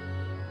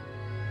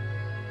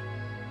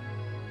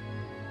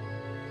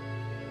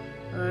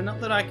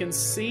 Not that I can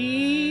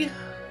see.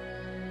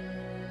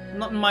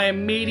 Not in my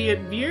immediate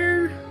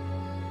view.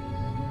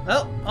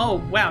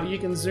 Oh wow, you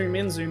can zoom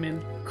in, zoom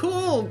in.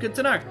 Cool, good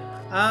to know.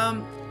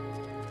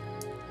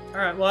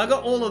 Alright, well I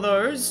got all of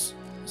those.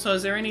 So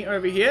is there any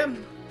over here?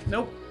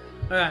 Nope.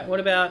 Alright, what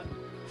about...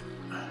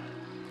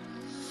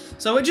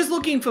 So we're just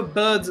looking for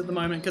birds at the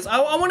moment, because I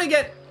want to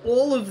get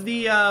all of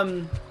the...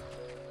 Oh,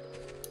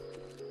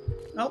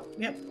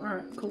 yep,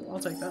 alright, cool, I'll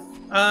take that.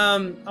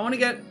 I want to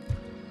get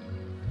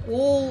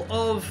all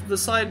of the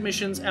side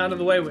missions out of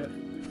the way with.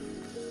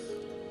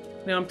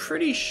 Now I'm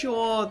pretty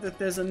sure that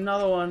there's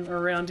another one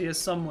around here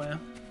somewhere.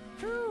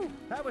 Ooh,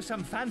 that was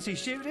some fancy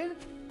shooting.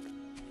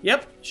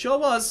 Yep, sure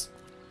was.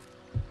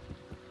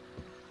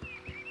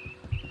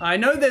 I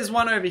know there's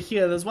one over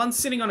here. There's one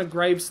sitting on a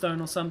gravestone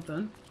or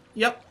something.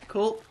 Yep,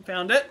 cool.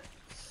 Found it.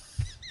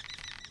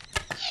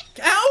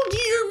 How do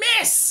you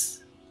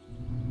miss?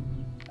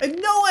 I have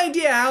no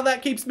idea how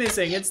that keeps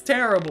missing. It's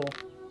terrible.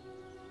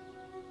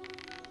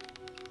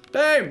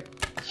 Boom.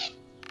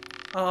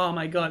 Oh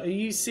my god, are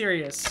you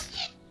serious?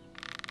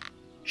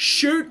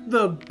 Shoot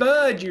the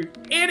bird, you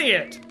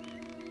idiot.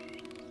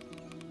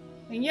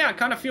 And yeah, I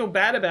kind of feel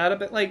bad about it,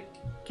 but like,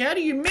 how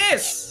do you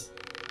miss?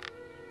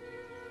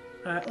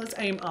 Alright, let's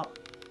aim up.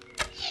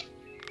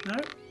 No?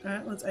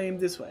 Alright, let's aim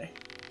this way.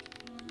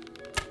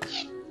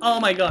 Oh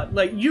my god,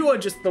 like, you are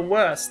just the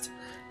worst.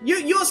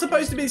 You're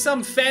supposed to be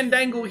some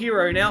fandangle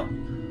hero now.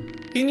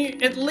 Can you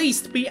at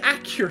least be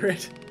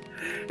accurate?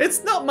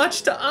 It's not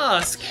much to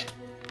ask.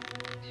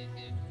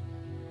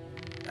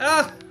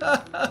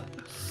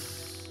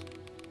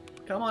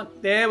 Come on,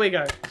 there we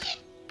go.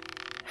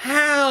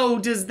 How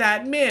does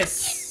that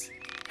miss?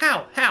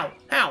 How? Ow!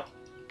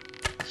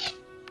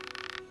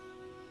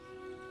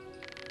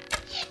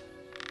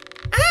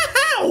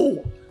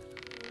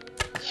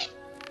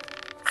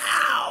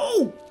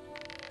 Ow!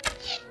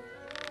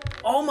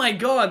 Oh my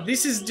god,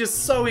 this is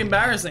just so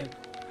embarrassing.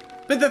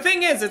 But the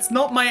thing is, it's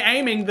not my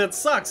aiming that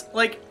sucks.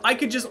 Like, I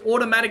could just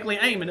automatically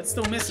aim and it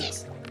still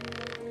misses.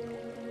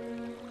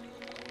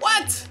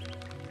 What?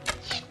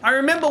 I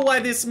remember why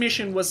this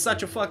mission was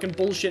such a fucking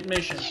bullshit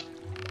mission.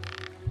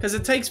 Because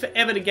it takes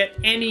forever to get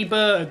any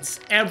birds,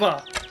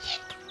 ever.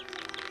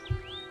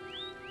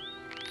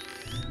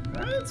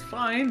 It's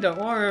fine, don't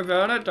worry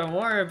about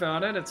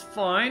it, it's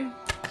fine.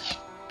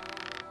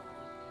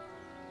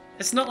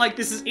 It's not like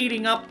this is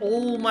eating up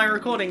all my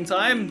recording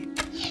time.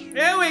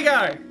 There we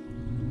go!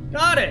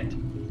 Got it!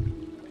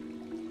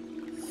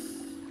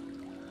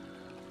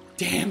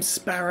 Damn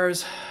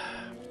sparrows.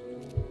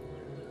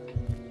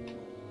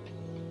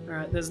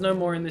 Alright, there's no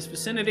more in this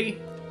vicinity.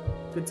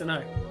 Good to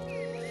know.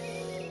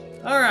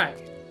 Alright.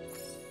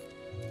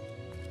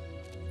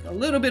 A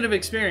little bit of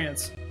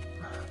experience.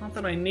 Not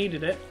that I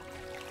needed it.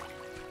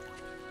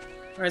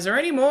 Alright, is there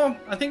any more?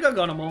 I think I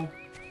got them all.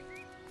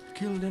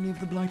 Killed any of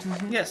the blighters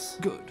yet? Yes.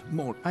 Good.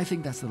 More. I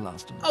think that's the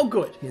last one. Oh,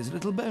 good. Here's a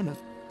little bonus.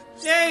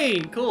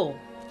 Yay! Cool.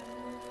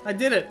 I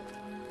did it.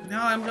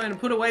 Now I'm going to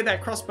put away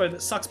that crossbow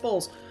that sucks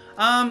balls.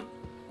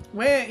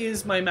 Where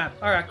is my map?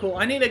 Alright, cool.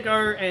 I need to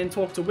go and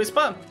talk to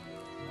Whisper.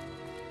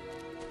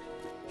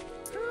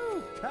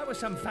 Ooh, that was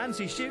some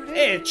fancy shooting.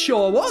 It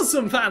sure was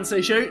some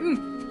fancy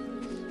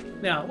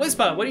shooting. Now,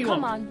 Whisper, what do you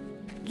want? Come on.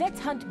 Let's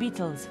hunt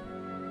beetles.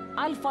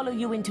 I'll follow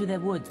you into the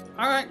woods.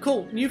 Alright,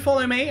 cool. You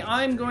follow me.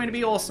 I'm going to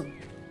be awesome.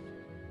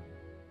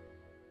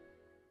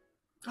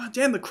 God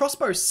damn, the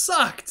crossbow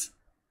sucked.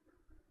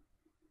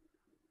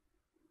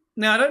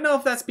 Now, I don't know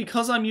if that's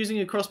because I'm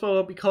using a crossbow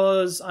or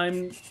because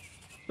I'm...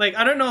 Like,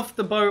 I don't know if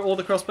the bow or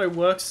the crossbow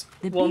works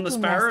on the beetle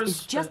sparrows.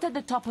 nest is just at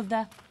the top of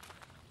the...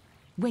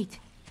 Wait.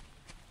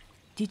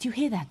 Did you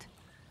hear that?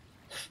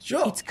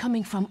 Sure. It's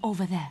coming from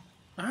over there.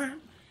 Alright.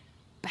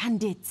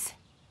 Bandits.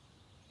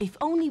 If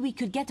only we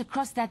could get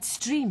across that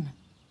stream.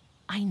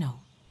 I know.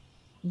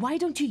 Why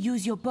don't you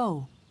use your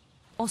bow?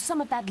 Or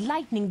some of that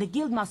lightning the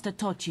guildmaster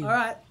taught you?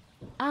 Alright.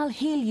 I'll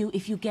heal you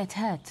if you get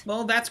hurt.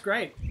 Well, that's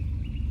great.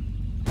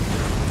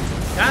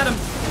 Got him.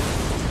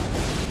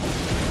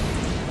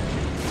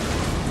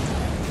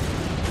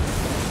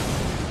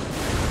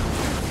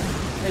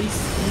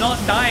 He's not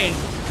dying.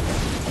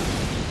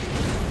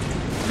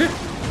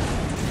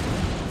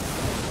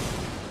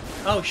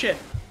 Oh, shit.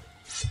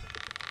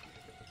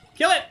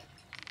 Kill it!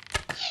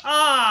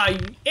 Ah, you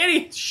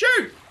idiot!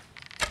 Shoot!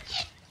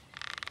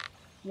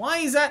 Why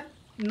is that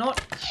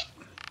not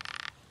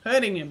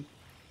hurting him?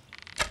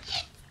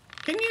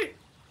 Can you...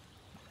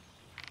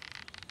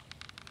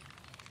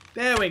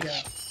 There we go.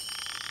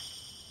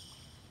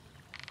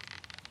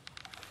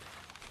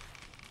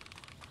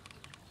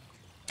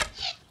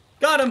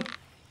 Got him!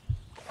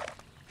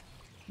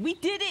 We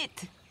did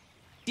it!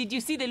 Did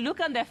you see the look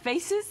on their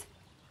faces?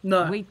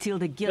 No. Wait till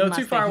the They were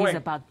too far guildmaster away. hears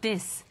about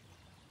this.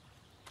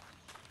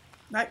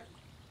 But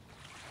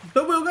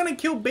we were gonna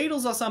kill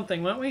beetles or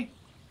something, weren't we?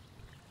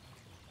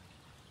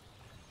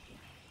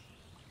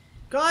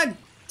 God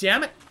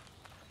damn it.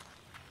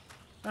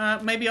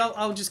 Maybe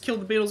I'll just kill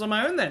the beetles on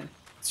my own then.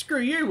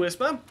 Screw you,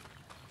 Whisper.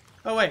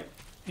 Oh wait,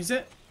 is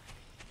it?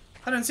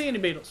 I don't see any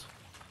beetles.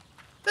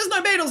 There's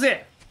no beetles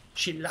here!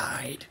 She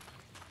lied.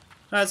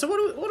 Alright, so what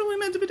are we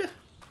meant to be doing?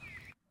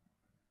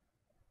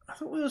 I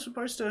thought we were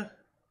supposed to...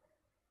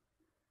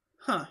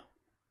 Huh.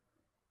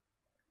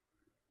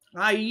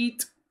 I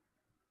eat.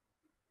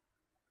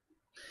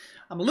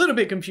 I'm a little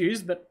bit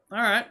confused, but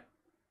alright.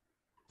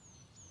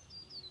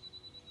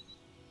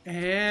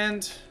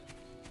 And...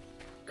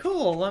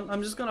 Cool,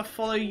 I'm just gonna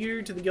follow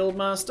you to the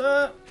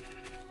Guildmaster.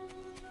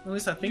 At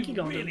least I think you're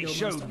going to the Guildmaster.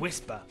 Showed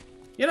Whisper.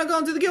 You're not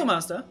going to the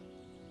Guildmaster?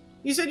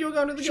 You said you were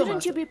going to the Guildmaster.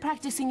 Shouldn't you be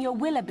practicing your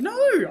will a bit? No,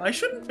 I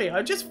shouldn't be.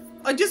 I just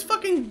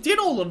fucking did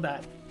all of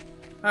that.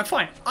 Alright,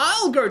 fine.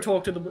 I'll go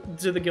talk to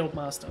the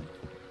Guildmaster.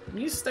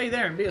 You stay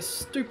there and be a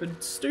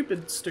stupid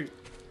stoop.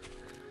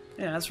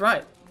 Yeah, that's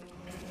right.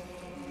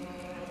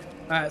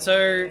 Alright,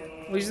 so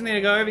we just need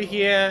to go over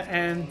here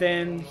and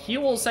then he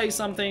will say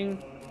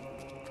something.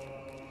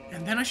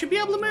 And then I should be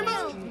able to move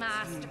on.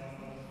 Master.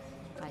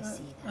 I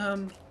see that.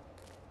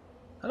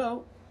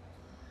 Hello.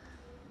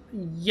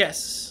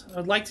 Yes,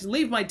 I'd like to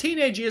leave my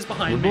teenage years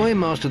behind The me. boy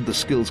mastered the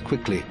skills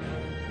quickly,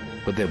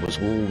 but there was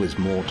always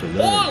more to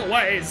learn.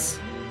 Always!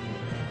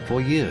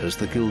 For years,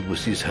 the guild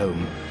was his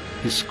home,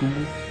 his school,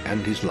 and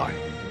his life.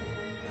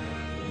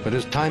 But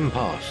as time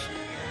passed,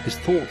 his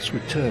thoughts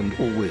returned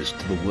always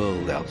to the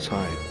world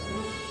outside.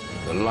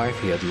 The life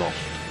he had lost,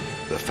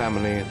 the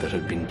family that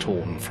had been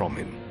torn from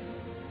him.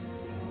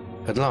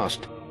 At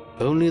last,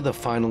 only the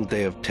final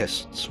day of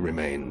tests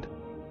remained.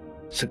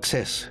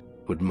 Success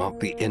would mark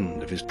the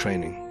end of his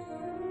training.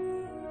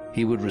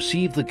 He would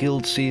receive the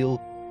guild seal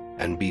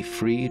and be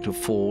free to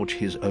forge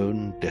his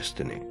own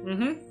destiny.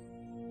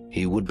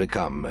 He would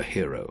become a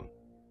hero.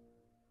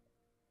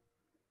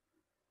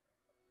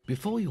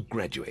 Before you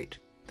graduate,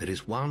 there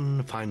is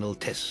one final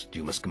test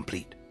you must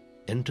complete.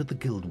 Enter the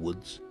guild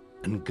woods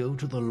and go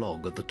to the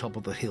log at the top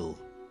of the hill.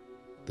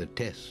 The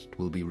test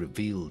will be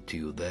revealed to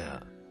you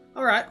there.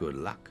 Alright. Good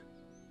luck.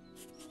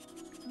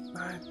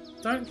 I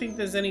don't think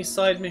there's any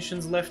side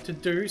missions left to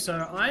do,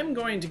 so I'm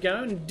going to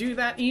go and do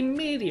that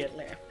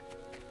immediately.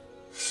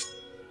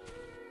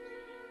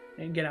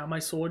 And get out my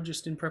sword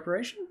just in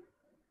preparation.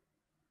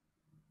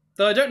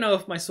 Though I don't know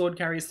if my sword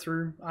carries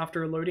through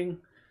after a loading,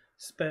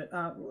 but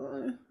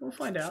we'll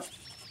find out.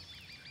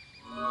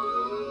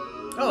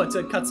 Oh, it's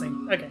a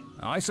cutscene. Okay.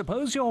 I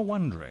suppose you're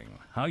wondering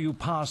how you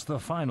pass the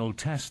final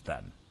test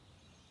then.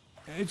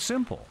 It's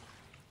simple.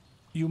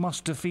 You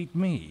must defeat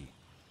me,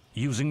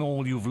 using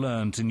all you've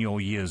learned in your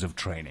years of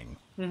training.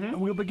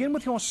 We'll begin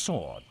with your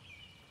sword.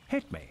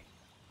 Hit me,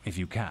 if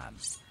you can.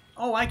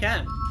 Oh, I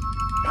can.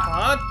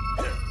 Up,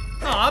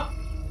 up,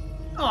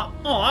 up,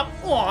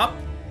 up, up.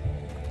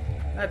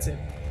 That's it.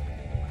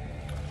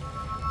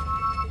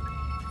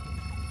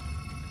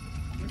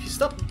 If you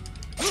stop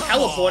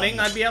teleporting,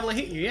 I'd be able to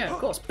hit you. Yeah, of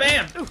course.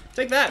 Bam!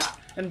 Take that.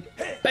 And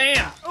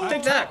bam!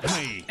 Take that.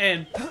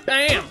 And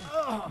bam!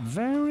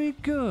 Very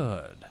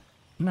good.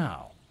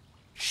 Now,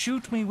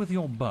 shoot me with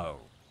your bow.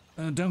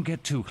 Don't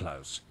get too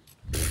close.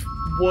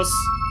 Wuss.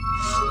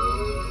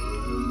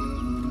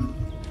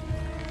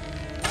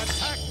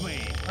 Attack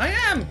me! I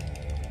am!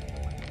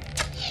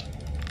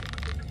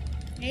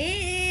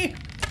 Eh.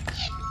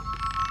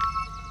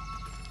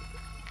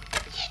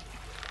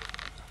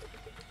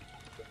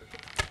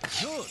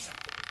 Good.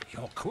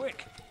 You're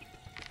quick.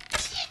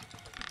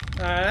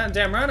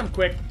 Damn right I'm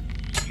quick.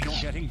 You're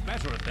getting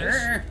better at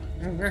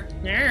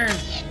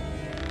this.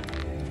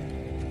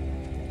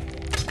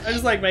 I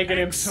just like making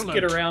Excellent. him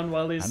skid around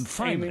while he's And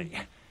finally,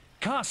 aiming.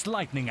 cast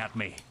lightning at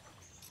me.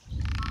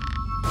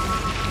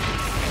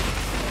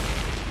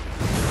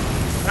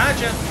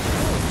 Gotcha.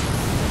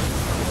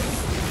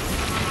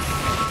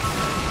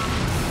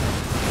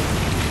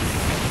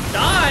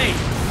 Die!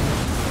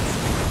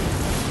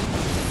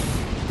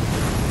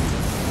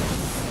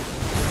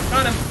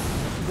 Got him.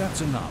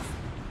 That's enough.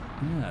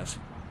 Yes.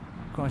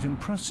 Quite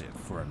impressive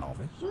for a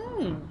novice.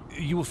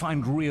 You will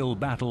find real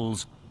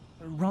battles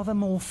rather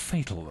more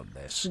fatal than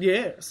this.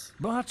 Yes.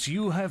 But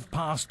you have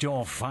passed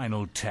your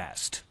final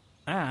test.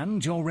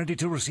 And you're ready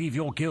to receive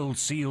your guild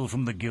seal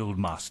from the guild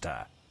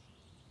master.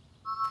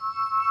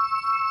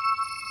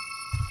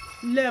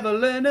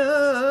 Leveling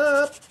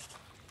up.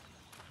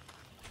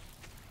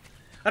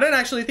 I don't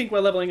actually think we're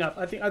leveling up.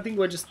 I think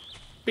we're just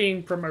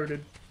being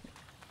promoted.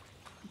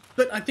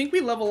 But I think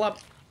we level up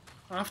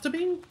after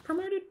being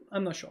promoted?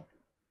 I'm not sure.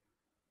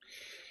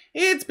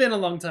 It's been a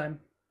long time.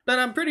 But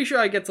I'm pretty sure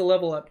I get to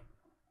level up.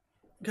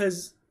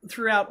 Because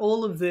throughout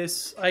all of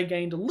this, I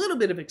gained a little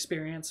bit of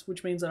experience,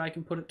 which means that I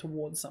can put it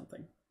towards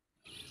something.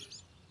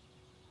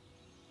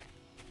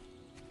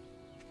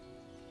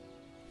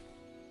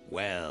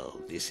 Well,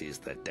 this is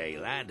the day,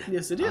 lad.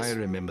 Yes, it is. I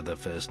remember the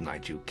first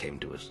night you came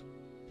to us.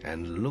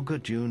 And look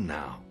at you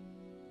now.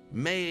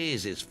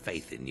 Maze's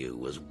faith in you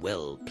was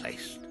well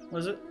placed.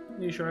 Was it?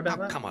 Are you sure about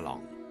that? Come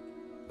along.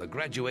 The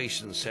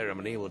graduation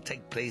ceremony will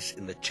take place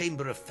in the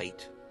Chamber of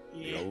Fate,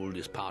 the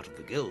oldest part of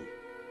the guild.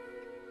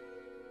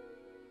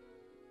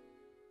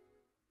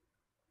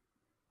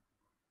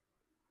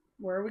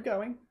 Where are we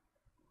going?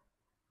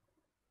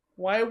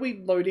 Why are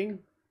we loading?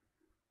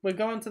 We're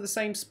going to the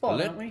same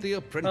spot, aren't we? Let the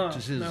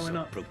apprentices no, we're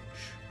not. approach.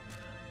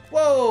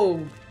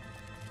 Whoa!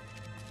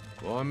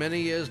 For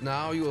many years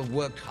now, you have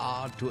worked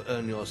hard to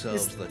earn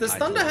yourselves the title. Does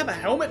Thunder have a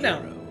helmet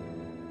now?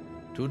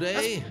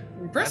 Today,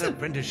 impressive. that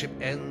apprenticeship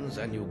ends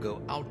and you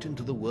go out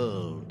into the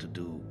world to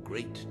do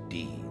great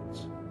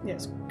deeds.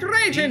 Yes,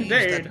 great Deeds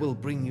indeed. that will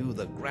bring you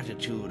the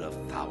gratitude of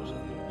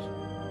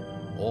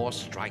thousands, or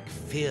strike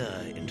fear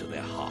into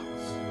their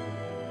hearts.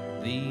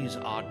 These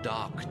are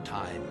dark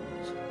times.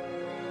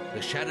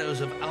 The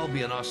shadows of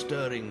Albion are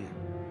stirring,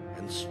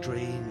 and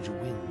strange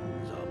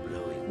winds are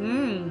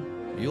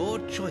blowing. Your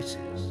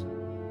choices,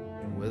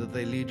 whether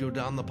they lead you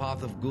down the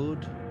path of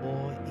good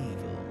or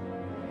evil,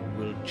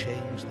 will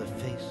change the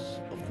face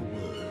of the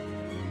world.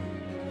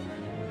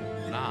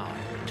 Now,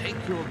 take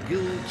your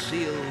guild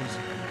seals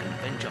and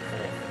venture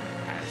forth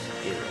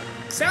as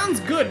heroes. Sounds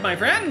good, my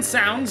friend.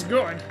 Sounds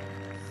good.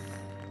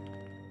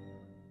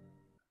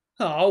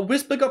 Oh,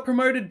 Whisper got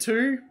promoted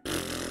too?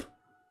 Pfft.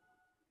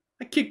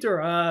 I kicked her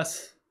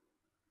ass.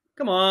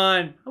 Come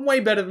on. I'm way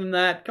better than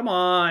that. Come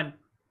on.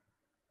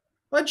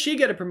 Why'd she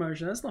get a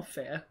promotion? That's not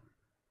fair.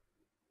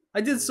 I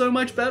did so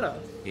much better.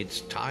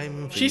 It's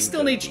time for She you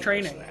still to needs teach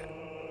training. that.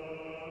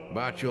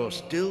 But you're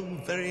still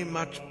very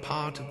much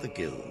part of the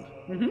guild.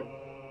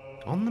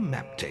 On the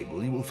map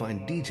table, you will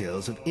find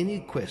details of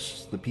any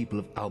quests the people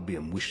of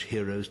Albion wish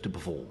heroes to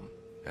perform.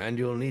 And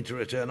you'll need to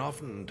return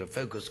often to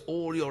focus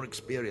all your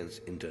experience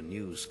into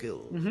new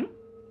skills.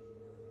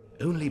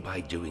 Only by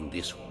doing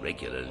this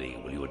regularly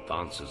will you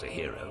advance as a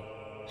hero.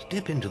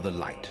 Step into the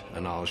light,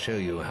 and I'll show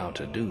you how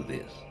to do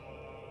this.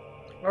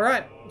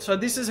 Alright, so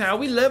this is how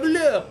we level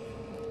up.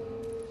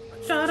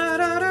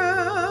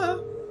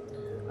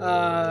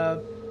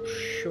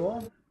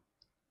 Sure.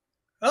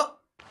 Oh,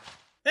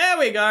 there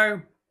we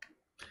go.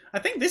 I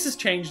think this has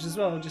changed as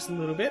well, just a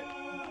little bit.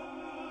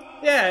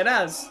 Yeah, it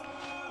has.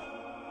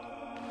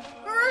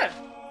 Alright.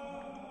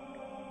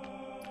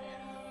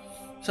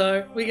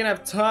 So, we can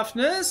have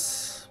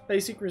toughness,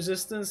 basic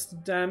resistance to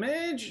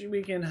damage.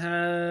 We can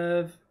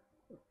have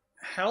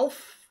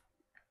health.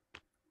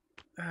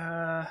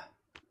 I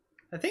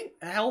think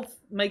health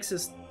makes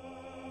us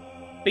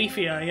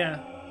beefier, yeah.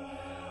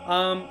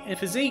 And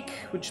physique,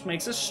 which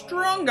makes us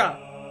stronger.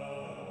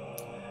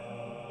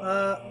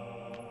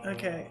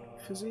 Okay,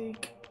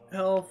 physique,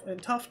 health,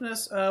 and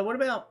toughness. What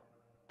about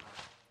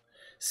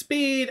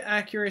speed,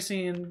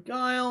 accuracy, and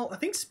guile? I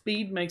think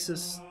speed makes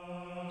us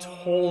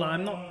taller.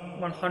 I'm not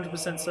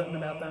 100% certain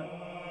about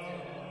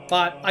that.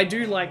 But I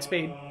do like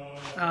speed.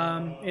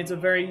 It's a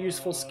very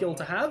useful skill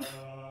to have.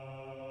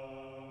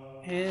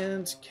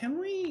 And can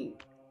we...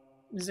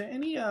 Is there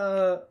any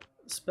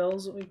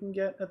spells that we can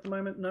get at the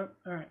moment? No?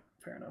 Alright,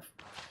 fair enough.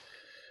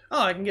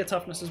 Oh, I can get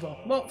toughness as well.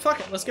 Well, fuck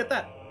it, let's get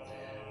that.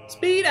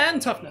 Speed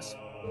and toughness.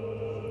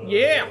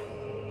 Yeah!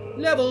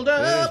 Leveled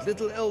up! There's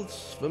little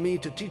else for me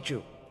to teach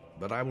you,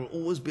 but I will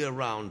always be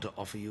around to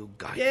offer you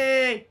guidance.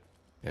 Yay!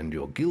 And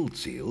your guild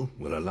seal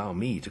will allow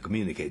me to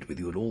communicate with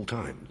you at all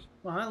times.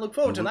 Well, I look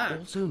forward to You will that.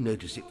 also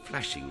notice it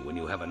flashing when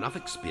you have enough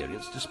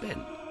experience to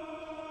spend.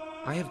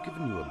 I have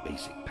given you a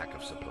basic pack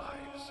of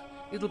supplies.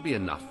 It'll be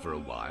enough for a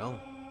while.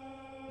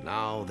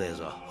 Now there's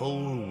a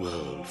whole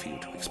world for you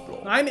to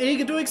explore. I'm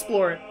eager to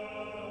explore it.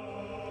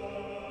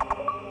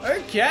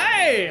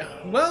 Okay!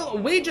 Well,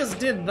 we just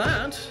did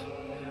that.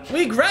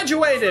 We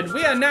graduated!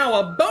 We are now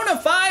a bona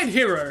fide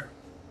hero!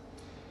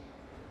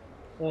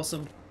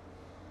 Awesome.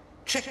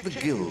 Check the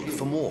guild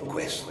for more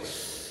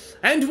quests.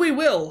 And we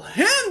will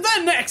in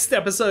the next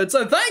episode.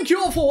 So thank you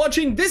all for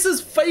watching. This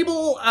is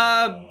Fable,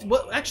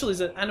 what, actually,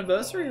 is it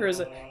Anniversary or is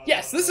it?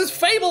 Yes, this is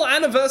Fable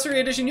Anniversary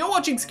Edition. You're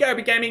watching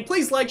Scarabic Gaming.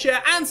 Please like,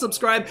 share, and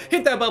subscribe.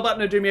 Hit that bell button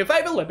to do me a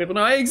favor. Let people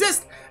know I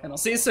exist. And I'll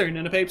see you soon,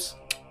 INTERPEEPS.